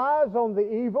sun to rise on the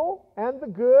evil and the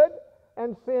good,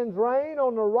 and sends rain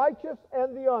on the righteous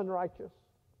and the unrighteous.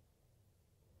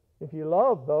 If you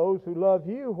love those who love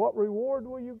you, what reward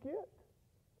will you get?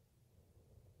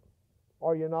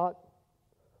 Are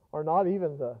not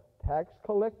even the tax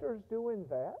collectors doing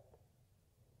that?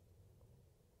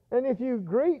 And if you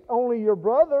greet only your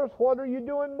brothers, what are you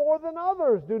doing more than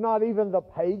others? Do not even the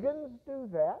pagans do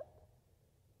that?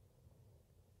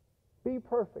 Be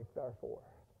perfect, therefore,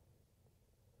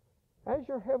 as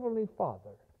your heavenly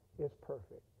Father is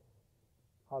perfect.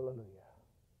 Hallelujah.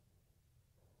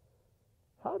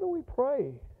 How do we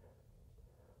pray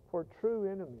for true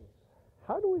enemies?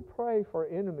 How do we pray for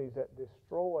enemies that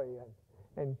destroy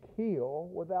and kill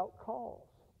without cause?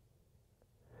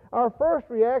 Our first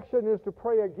reaction is to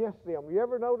pray against them. You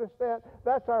ever notice that?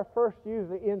 That's our first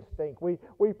usually instinct. We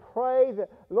pray that,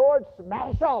 Lord,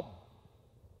 smash them.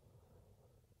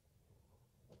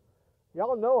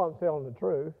 Y'all know I'm telling the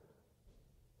truth.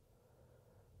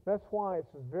 That's why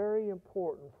it's very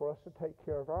important for us to take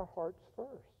care of our hearts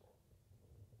first.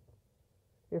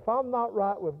 If I'm not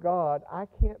right with God, I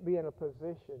can't be in a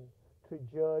position to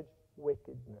judge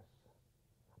wickedness.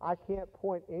 I can't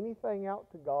point anything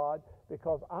out to God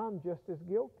because I'm just as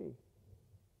guilty.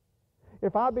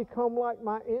 If I become like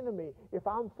my enemy, if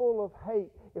I'm full of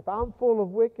hate, if I'm full of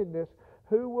wickedness,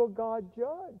 who will God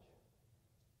judge?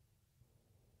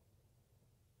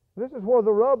 This is where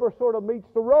the rubber sort of meets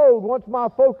the road. Once my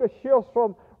focus shifts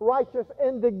from righteous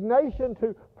indignation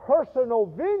to personal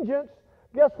vengeance,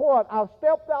 guess what? I've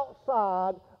stepped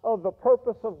outside of the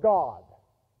purpose of God.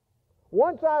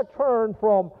 Once I turn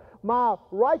from my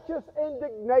righteous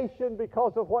indignation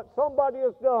because of what somebody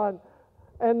has done,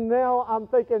 and now I'm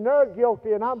thinking they're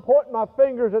guilty, and I'm pointing my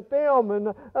fingers at them,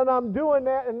 and I'm doing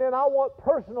that, and then I want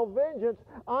personal vengeance,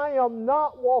 I am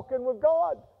not walking with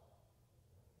God.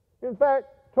 In fact,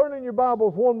 turn in your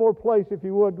Bibles one more place, if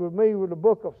you would, with me, with the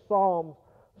book of Psalms.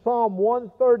 Psalm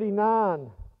 139.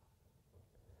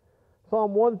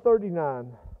 Psalm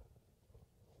 139.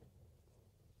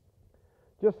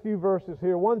 Just a few verses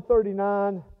here.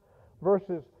 139,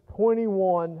 verses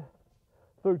 21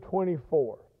 through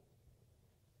 24.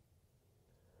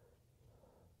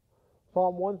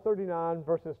 Psalm 139,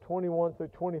 verses 21 through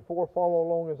 24. Follow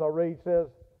along as I read. It says,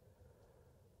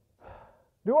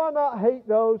 Do I not hate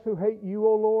those who hate you,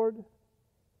 O Lord,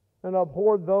 and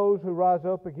abhor those who rise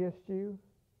up against you?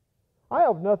 I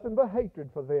have nothing but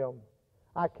hatred for them.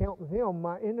 I count them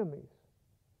my enemies.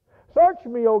 Search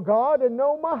me, O God, and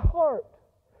know my heart.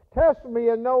 Test me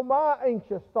and know my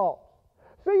anxious thoughts.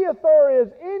 See if there is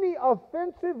any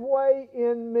offensive way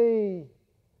in me,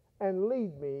 and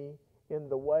lead me in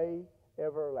the way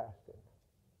everlasting.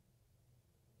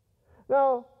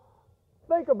 Now,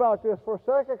 think about this for a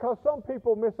second, because some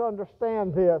people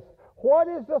misunderstand this. What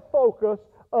is the focus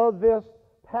of this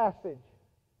passage?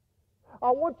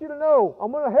 I want you to know,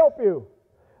 I'm going to help you.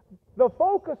 The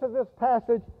focus of this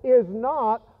passage is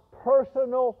not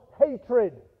personal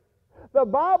hatred. The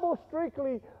Bible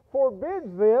strictly forbids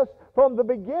this from the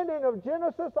beginning of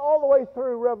Genesis all the way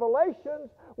through Revelations.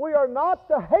 We are not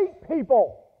to hate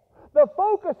people. The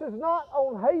focus is not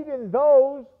on hating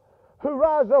those who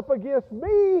rise up against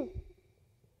me,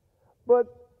 but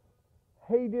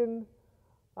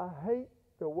I hate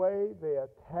the way they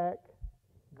attack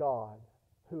God,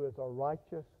 who is a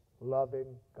righteous,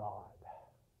 loving God.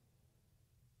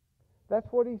 That's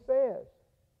what he says.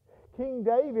 King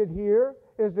David here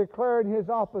is declaring his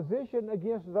opposition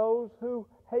against those who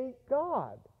hate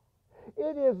God.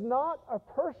 It is not a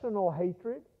personal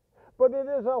hatred, but it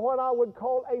is what I would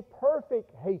call a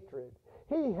perfect hatred.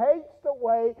 He hates the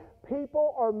way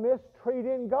people are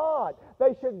mistreating God.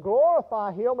 They should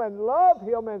glorify Him and love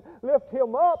Him and lift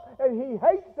Him up, and he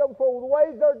hates them for the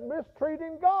way they're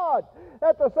mistreating God.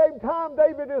 At the same time,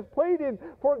 David is pleading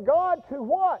for God to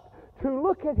what? To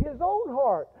look at his own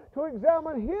heart, to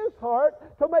examine his heart,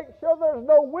 to make sure there's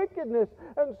no wickedness,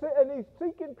 and he's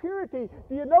seeking purity.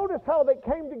 Do you notice how they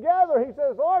came together? He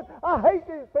says, Lord, I hate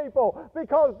these people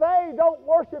because they don't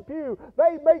worship you.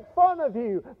 They make fun of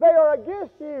you. They are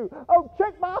against you. Oh,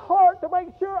 check my heart to make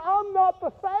sure I'm not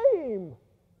the same.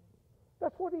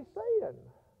 That's what he's saying.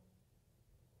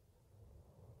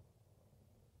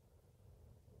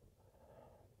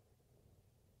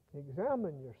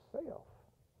 Examine yourself.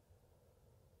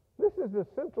 This is the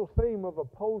central theme of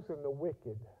opposing the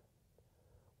wicked.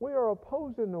 We are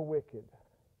opposing the wicked.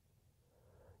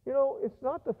 You know, it's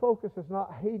not the focus is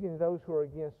not hating those who are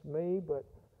against me, but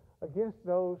against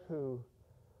those who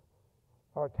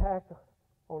are attacked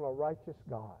on a righteous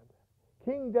God.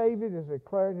 King David is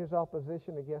declaring his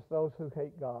opposition against those who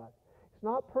hate God. It's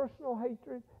not personal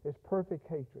hatred, it's perfect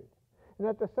hatred. And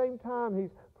at the same time,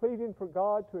 he's pleading for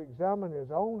God to examine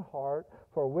his own heart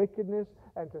for wickedness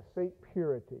and to seek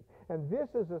purity. And this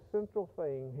is a central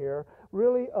thing here,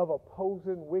 really, of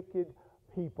opposing wicked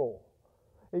people.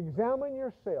 Examine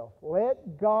yourself.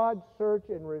 Let God search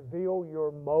and reveal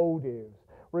your motives.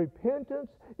 Repentance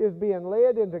is being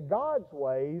led into God's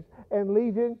ways and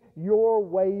leaving your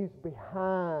ways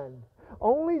behind.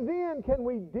 Only then can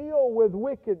we deal with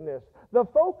wickedness. The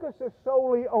focus is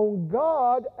solely on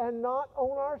God and not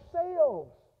on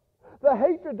ourselves. The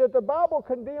hatred that the Bible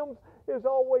condemns is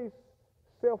always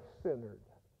self-centered.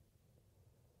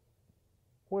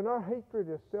 When our hatred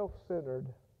is self-centered,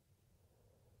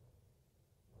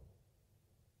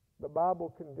 the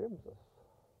Bible condemns us.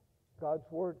 God's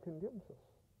Word condemns us.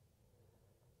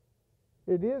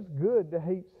 It is good to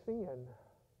hate sin,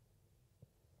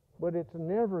 but it's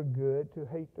never good to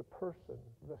hate the person,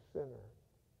 the sinner.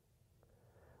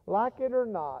 Like it or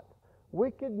not,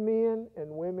 wicked men and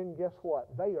women, guess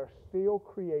what? They are still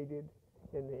created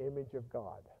in the image of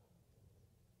God.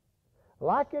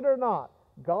 Like it or not,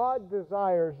 God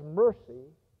desires mercy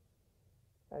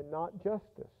and not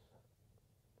justice.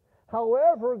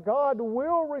 However, God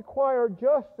will require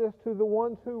justice to the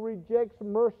ones who rejects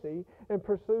mercy and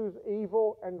pursues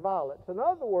evil and violence. In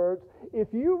other words, if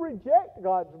you reject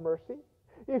God's mercy,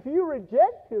 if you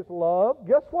reject His love,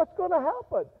 guess what's going to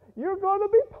happen? You're going to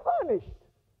be punished.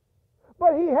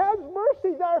 But He has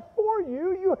mercy there for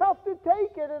you. You have to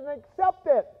take it and accept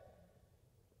it.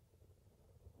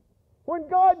 When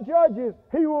God judges,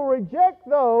 He will reject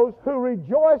those who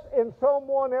rejoice in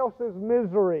someone else's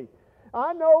misery.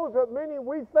 I know that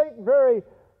we think very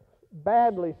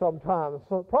badly sometimes.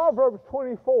 So Proverbs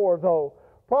 24, though,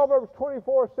 Proverbs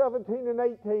 24, 17 and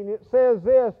 18, it says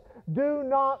this, do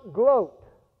not gloat.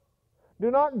 Do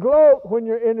not gloat when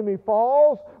your enemy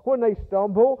falls, when they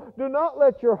stumble. Do not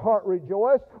let your heart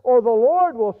rejoice, or the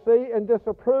Lord will see and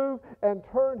disapprove and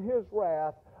turn His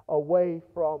wrath away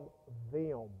from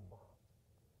them.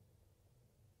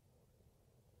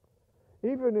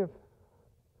 Even if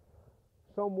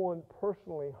someone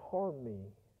personally harmed me,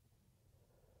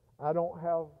 I don't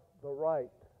have the right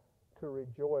to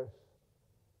rejoice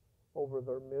over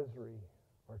their misery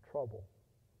or trouble.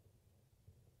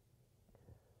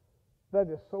 That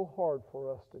is so hard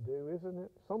for us to do, isn't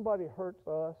it? Somebody hurts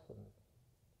us and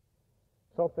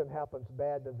something happens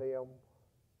bad to them.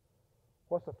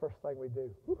 What's the first thing we do?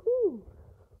 Woohoo!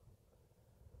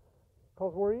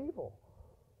 Because we're evil.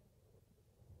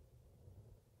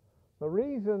 The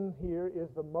reason here is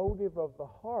the motive of the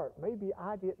heart. Maybe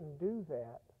I didn't do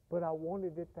that, but I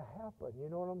wanted it to happen. You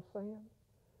know what I'm saying?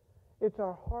 It's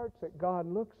our hearts that God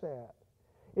looks at.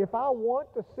 If I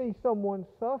want to see someone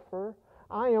suffer,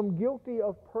 I am guilty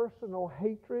of personal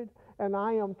hatred, and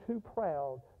I am too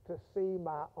proud to see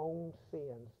my own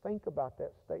sins. Think about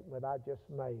that statement I just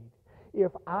made.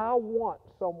 If I want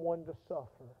someone to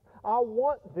suffer, I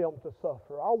want them to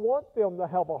suffer. I want them to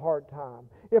have a hard time.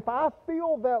 If I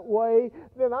feel that way,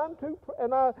 then I'm too,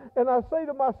 and I say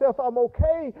to myself, I'm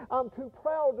okay. I'm too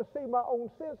proud to see my own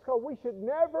sins, because we should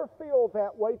never feel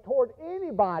that way toward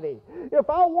anybody. If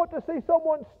I want to see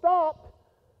someone stopped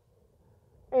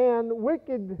and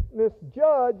wickedness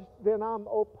judged, then I'm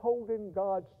upholding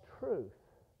God's truth.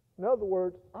 In other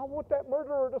words, I want that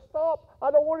murderer to stop.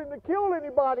 I don't want him to kill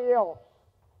anybody else.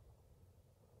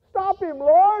 Stop him,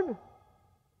 Lord.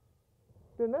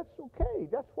 Then that's okay.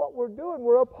 That's what we're doing.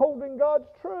 We're upholding God's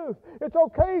truth. It's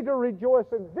okay to rejoice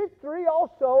in victory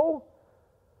also,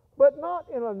 but not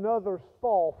in another's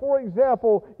fall. For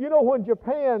example, you know when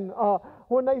Japan,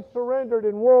 when they surrendered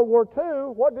in World War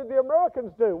II, what did the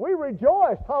Americans do? We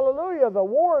rejoiced. Hallelujah. The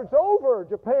war is over.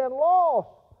 Japan lost.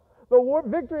 The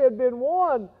victory had been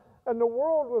won, and the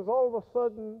world was all of a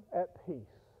sudden at peace.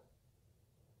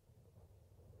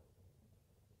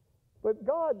 But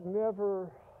God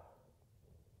never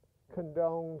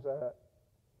condones a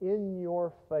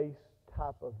in-your-face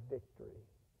type of victory.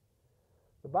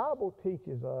 The Bible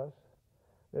teaches us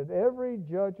that every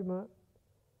judgment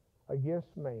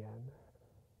against man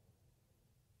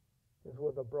is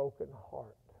with a broken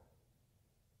heart.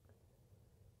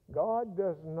 God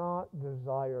does not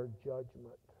desire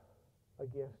judgment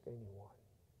against anyone.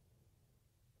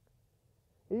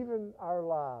 Even our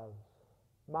lives,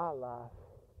 my life,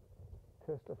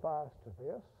 testifies to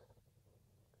this.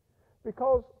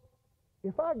 Because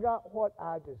if I got what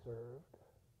I deserved,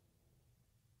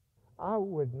 I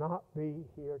would not be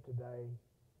here today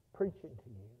preaching to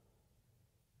you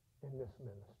in this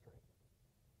ministry.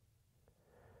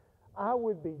 I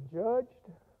would be judged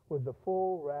with the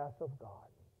full wrath of God.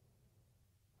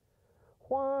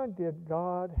 Why did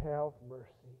God have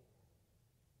mercy?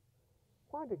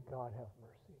 Why did God have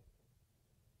mercy?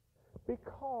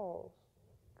 Because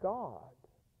God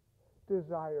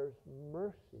desires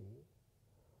mercy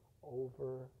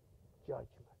over judgment.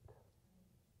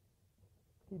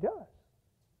 He does.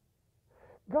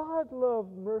 God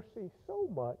loved mercy so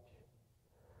much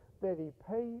that He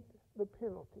paid the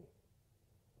penalty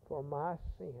for my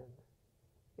sin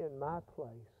in my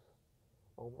place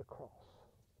on the cross.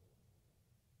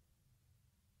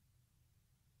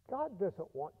 God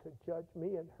doesn't want to judge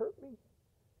me and hurt me.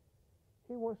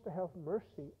 He wants to have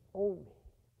mercy on me.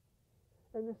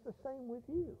 And it's the same with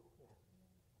you.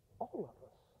 All of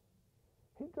us.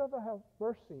 He'd rather have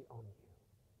mercy on you.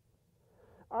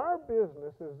 Our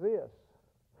business is this.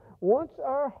 Once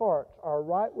our hearts are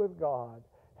right with God,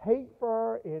 hate for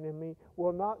our enemy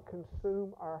will not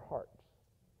consume our hearts.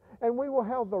 And we will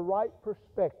have the right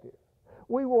perspective.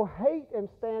 We will hate and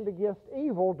stand against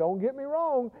evil, don't get me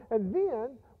wrong, and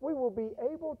then we will be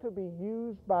able to be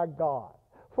used by God.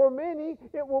 For many,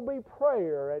 it will be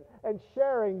prayer and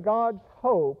sharing God's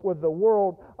hope with the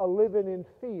world living in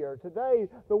fear. Today,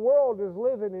 the world is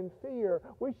living in fear.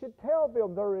 We should tell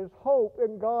them there is hope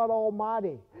in God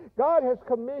Almighty. God has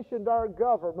commissioned our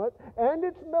government and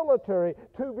its military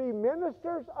to be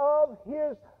ministers of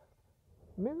His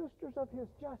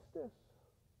justice.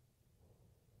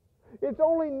 It's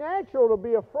only natural to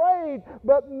be afraid,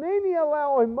 but many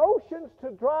allow emotions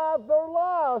to drive their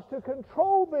lives, to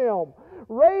control them.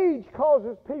 Rage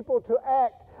causes people to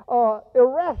act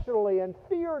irrationally, and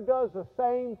fear does the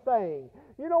same thing.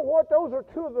 You know what? Those are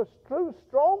two of the two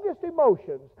strongest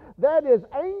emotions. That is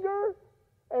anger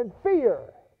and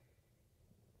fear.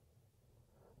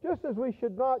 Just as we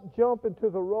should not jump into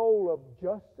the role of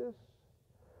justice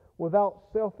without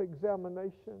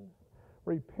self-examination,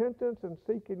 repentance, and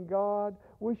seeking God,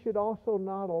 we should also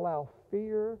not allow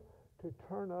fear to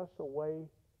turn us away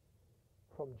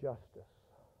from justice.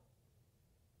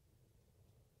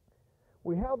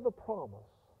 We have the promise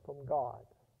from God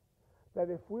that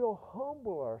if we'll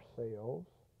humble ourselves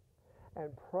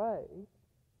and pray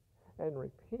and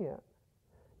repent,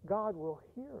 God will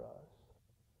hear us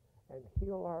and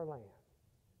heal our land.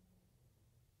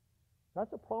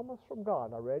 That's a promise from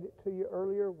God. I read it to you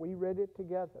earlier. We read it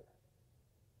together.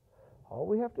 All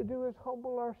we have to do is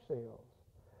humble ourselves,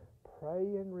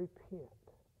 pray and repent.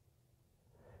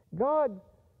 God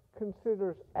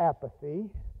considers apathy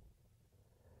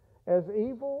as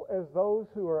evil as those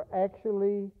who are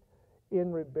actually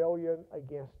in rebellion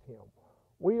against Him.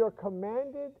 We are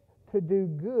commanded to do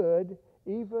good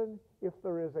even if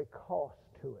there is a cost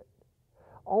to it.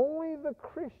 Only the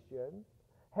Christian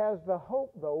has the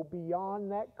hope, though,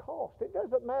 beyond that cost. It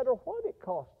doesn't matter what it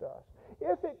costs us.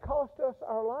 If it costs us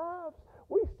our lives,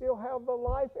 we still have the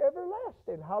life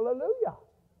everlasting. Hallelujah.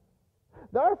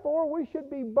 Therefore, we should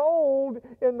be bold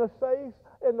in the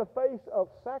face of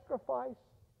sacrifice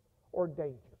or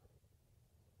danger.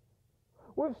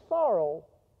 With sorrow,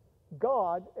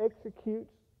 God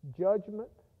executes judgment.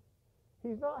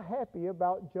 He's not happy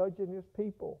about judging His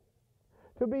people.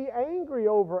 To be angry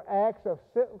over acts of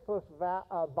senseless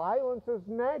violence is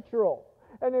natural,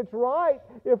 and it's right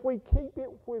if we keep it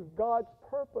with God's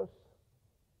purpose.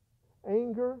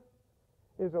 Anger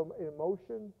is an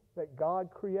emotion that God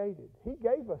created. He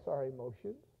gave us our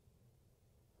emotions.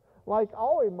 Like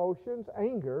all emotions,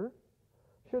 anger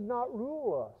should not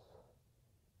rule us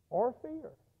or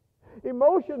fear.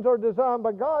 Emotions are designed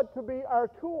by God to be our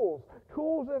tools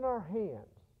in our hands,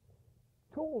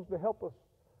 tools to help us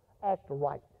act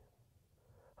right.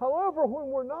 However, when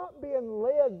we're not being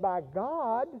led by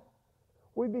God,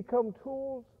 we become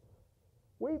tools.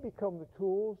 We become the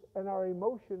tools, and our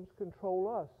emotions control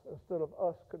us instead of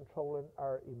us controlling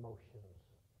our emotions.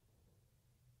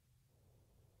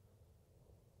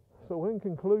 So in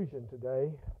conclusion today,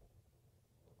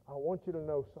 I want you to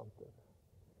know something.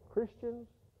 Christians,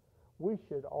 we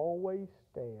should always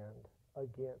stand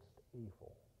against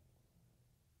evil.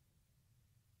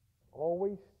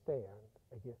 Always stand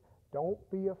against. Don't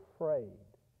be afraid.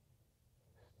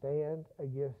 Stand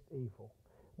against evil.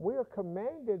 We are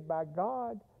commanded by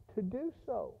God to do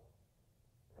so.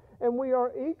 And we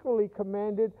are equally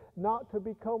commanded not to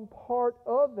become part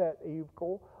of that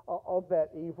evil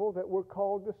that we're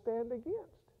called to stand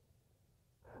against.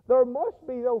 There must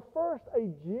be, though, first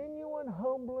a genuine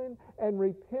humbling and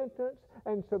repentance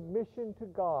and submission to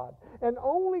God. And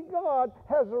only God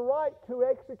has the right to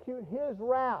execute His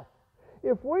wrath.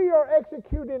 If we are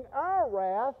executing our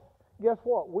wrath, guess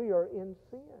what? We are in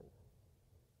sin.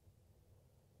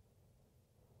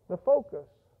 The focus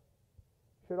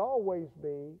should always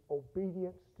be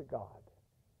obedience to God.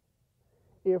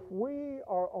 If we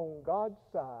are on God's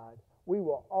side, we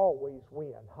will always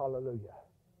win. Hallelujah.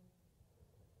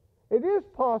 It is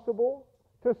possible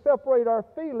to separate our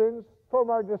feelings from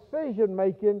our decision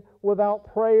making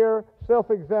without prayer,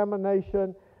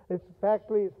 self-examination. It's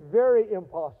very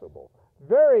impossible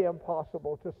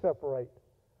to separate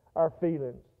our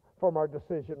feelings from our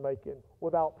decision making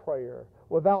without prayer,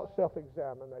 without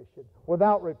self-examination,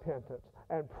 without repentance,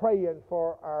 and praying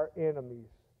for our enemies.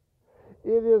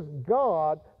 It is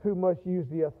God who must use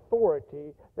the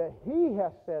authority that He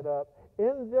has set up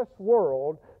in this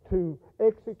world to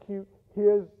execute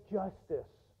His justice.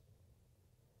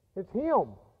 It's Him.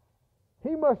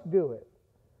 He must do it.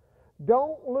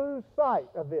 Don't lose sight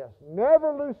of this.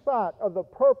 Never lose sight of the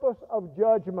purpose of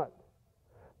judgment.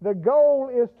 The goal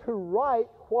is to right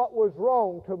what was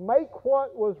wrong, to make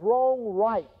what was wrong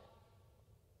right.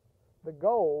 The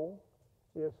goal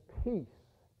is peace.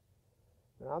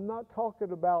 Now, I'm not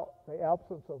talking about the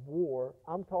absence of war.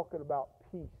 I'm talking about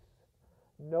peace.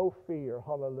 No fear.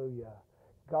 Hallelujah.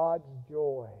 God's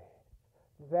joy.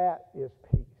 That is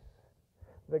peace.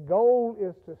 The goal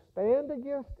is to stand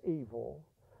against evil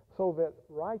so that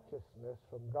righteousness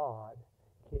from God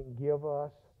can give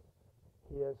us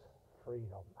His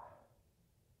freedom.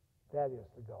 That is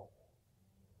the goal.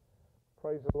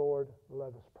 Praise the Lord. Let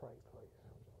us pray, please.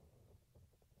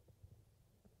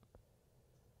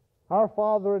 Our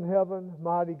Father in heaven,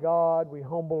 mighty God, we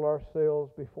humble ourselves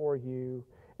before you.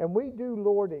 And we do,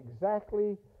 Lord,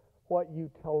 exactly what you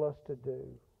tell us to do.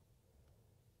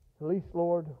 At least,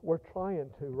 Lord, we're trying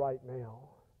to right now.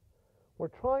 We're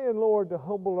trying, Lord, to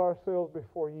humble ourselves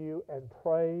before you and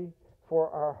pray for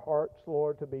our hearts,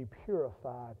 Lord, to be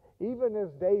purified. Even as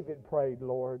David prayed,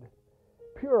 Lord,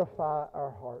 purify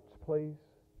our hearts, please.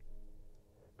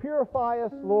 Purify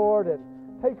us, Lord,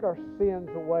 and take our sins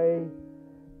away.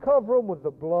 Cover them with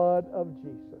the blood of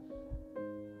Jesus.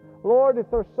 Lord, if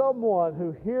there's someone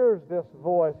who hears this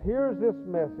voice, hears this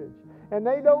message, and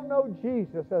they don't know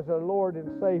Jesus as their Lord and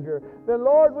Savior, then,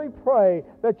 Lord, we pray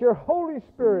that your Holy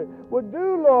Spirit would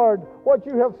do, Lord, what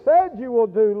you have said you will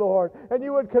do, Lord, and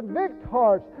you would convict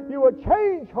hearts, you would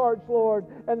change hearts, Lord,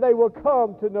 and they will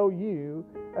come to know you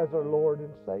as their Lord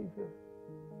and Savior.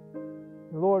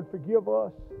 Lord, forgive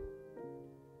us.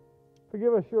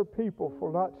 Forgive us, your people,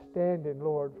 for not standing,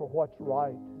 Lord, for what's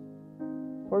right,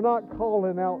 for not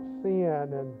calling out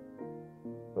sin.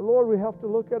 But, Lord, we have to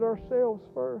look at ourselves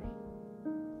first.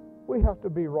 We have to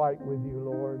be right with you,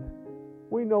 Lord.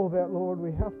 We know that, Lord,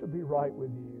 we have to be right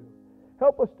with you.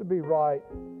 Help us to be right.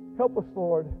 Help us,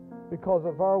 Lord, because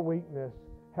of our weakness,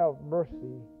 have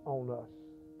mercy on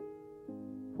us.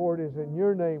 For it is in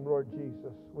your name, Lord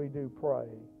Jesus, we do pray.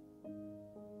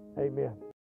 Amen.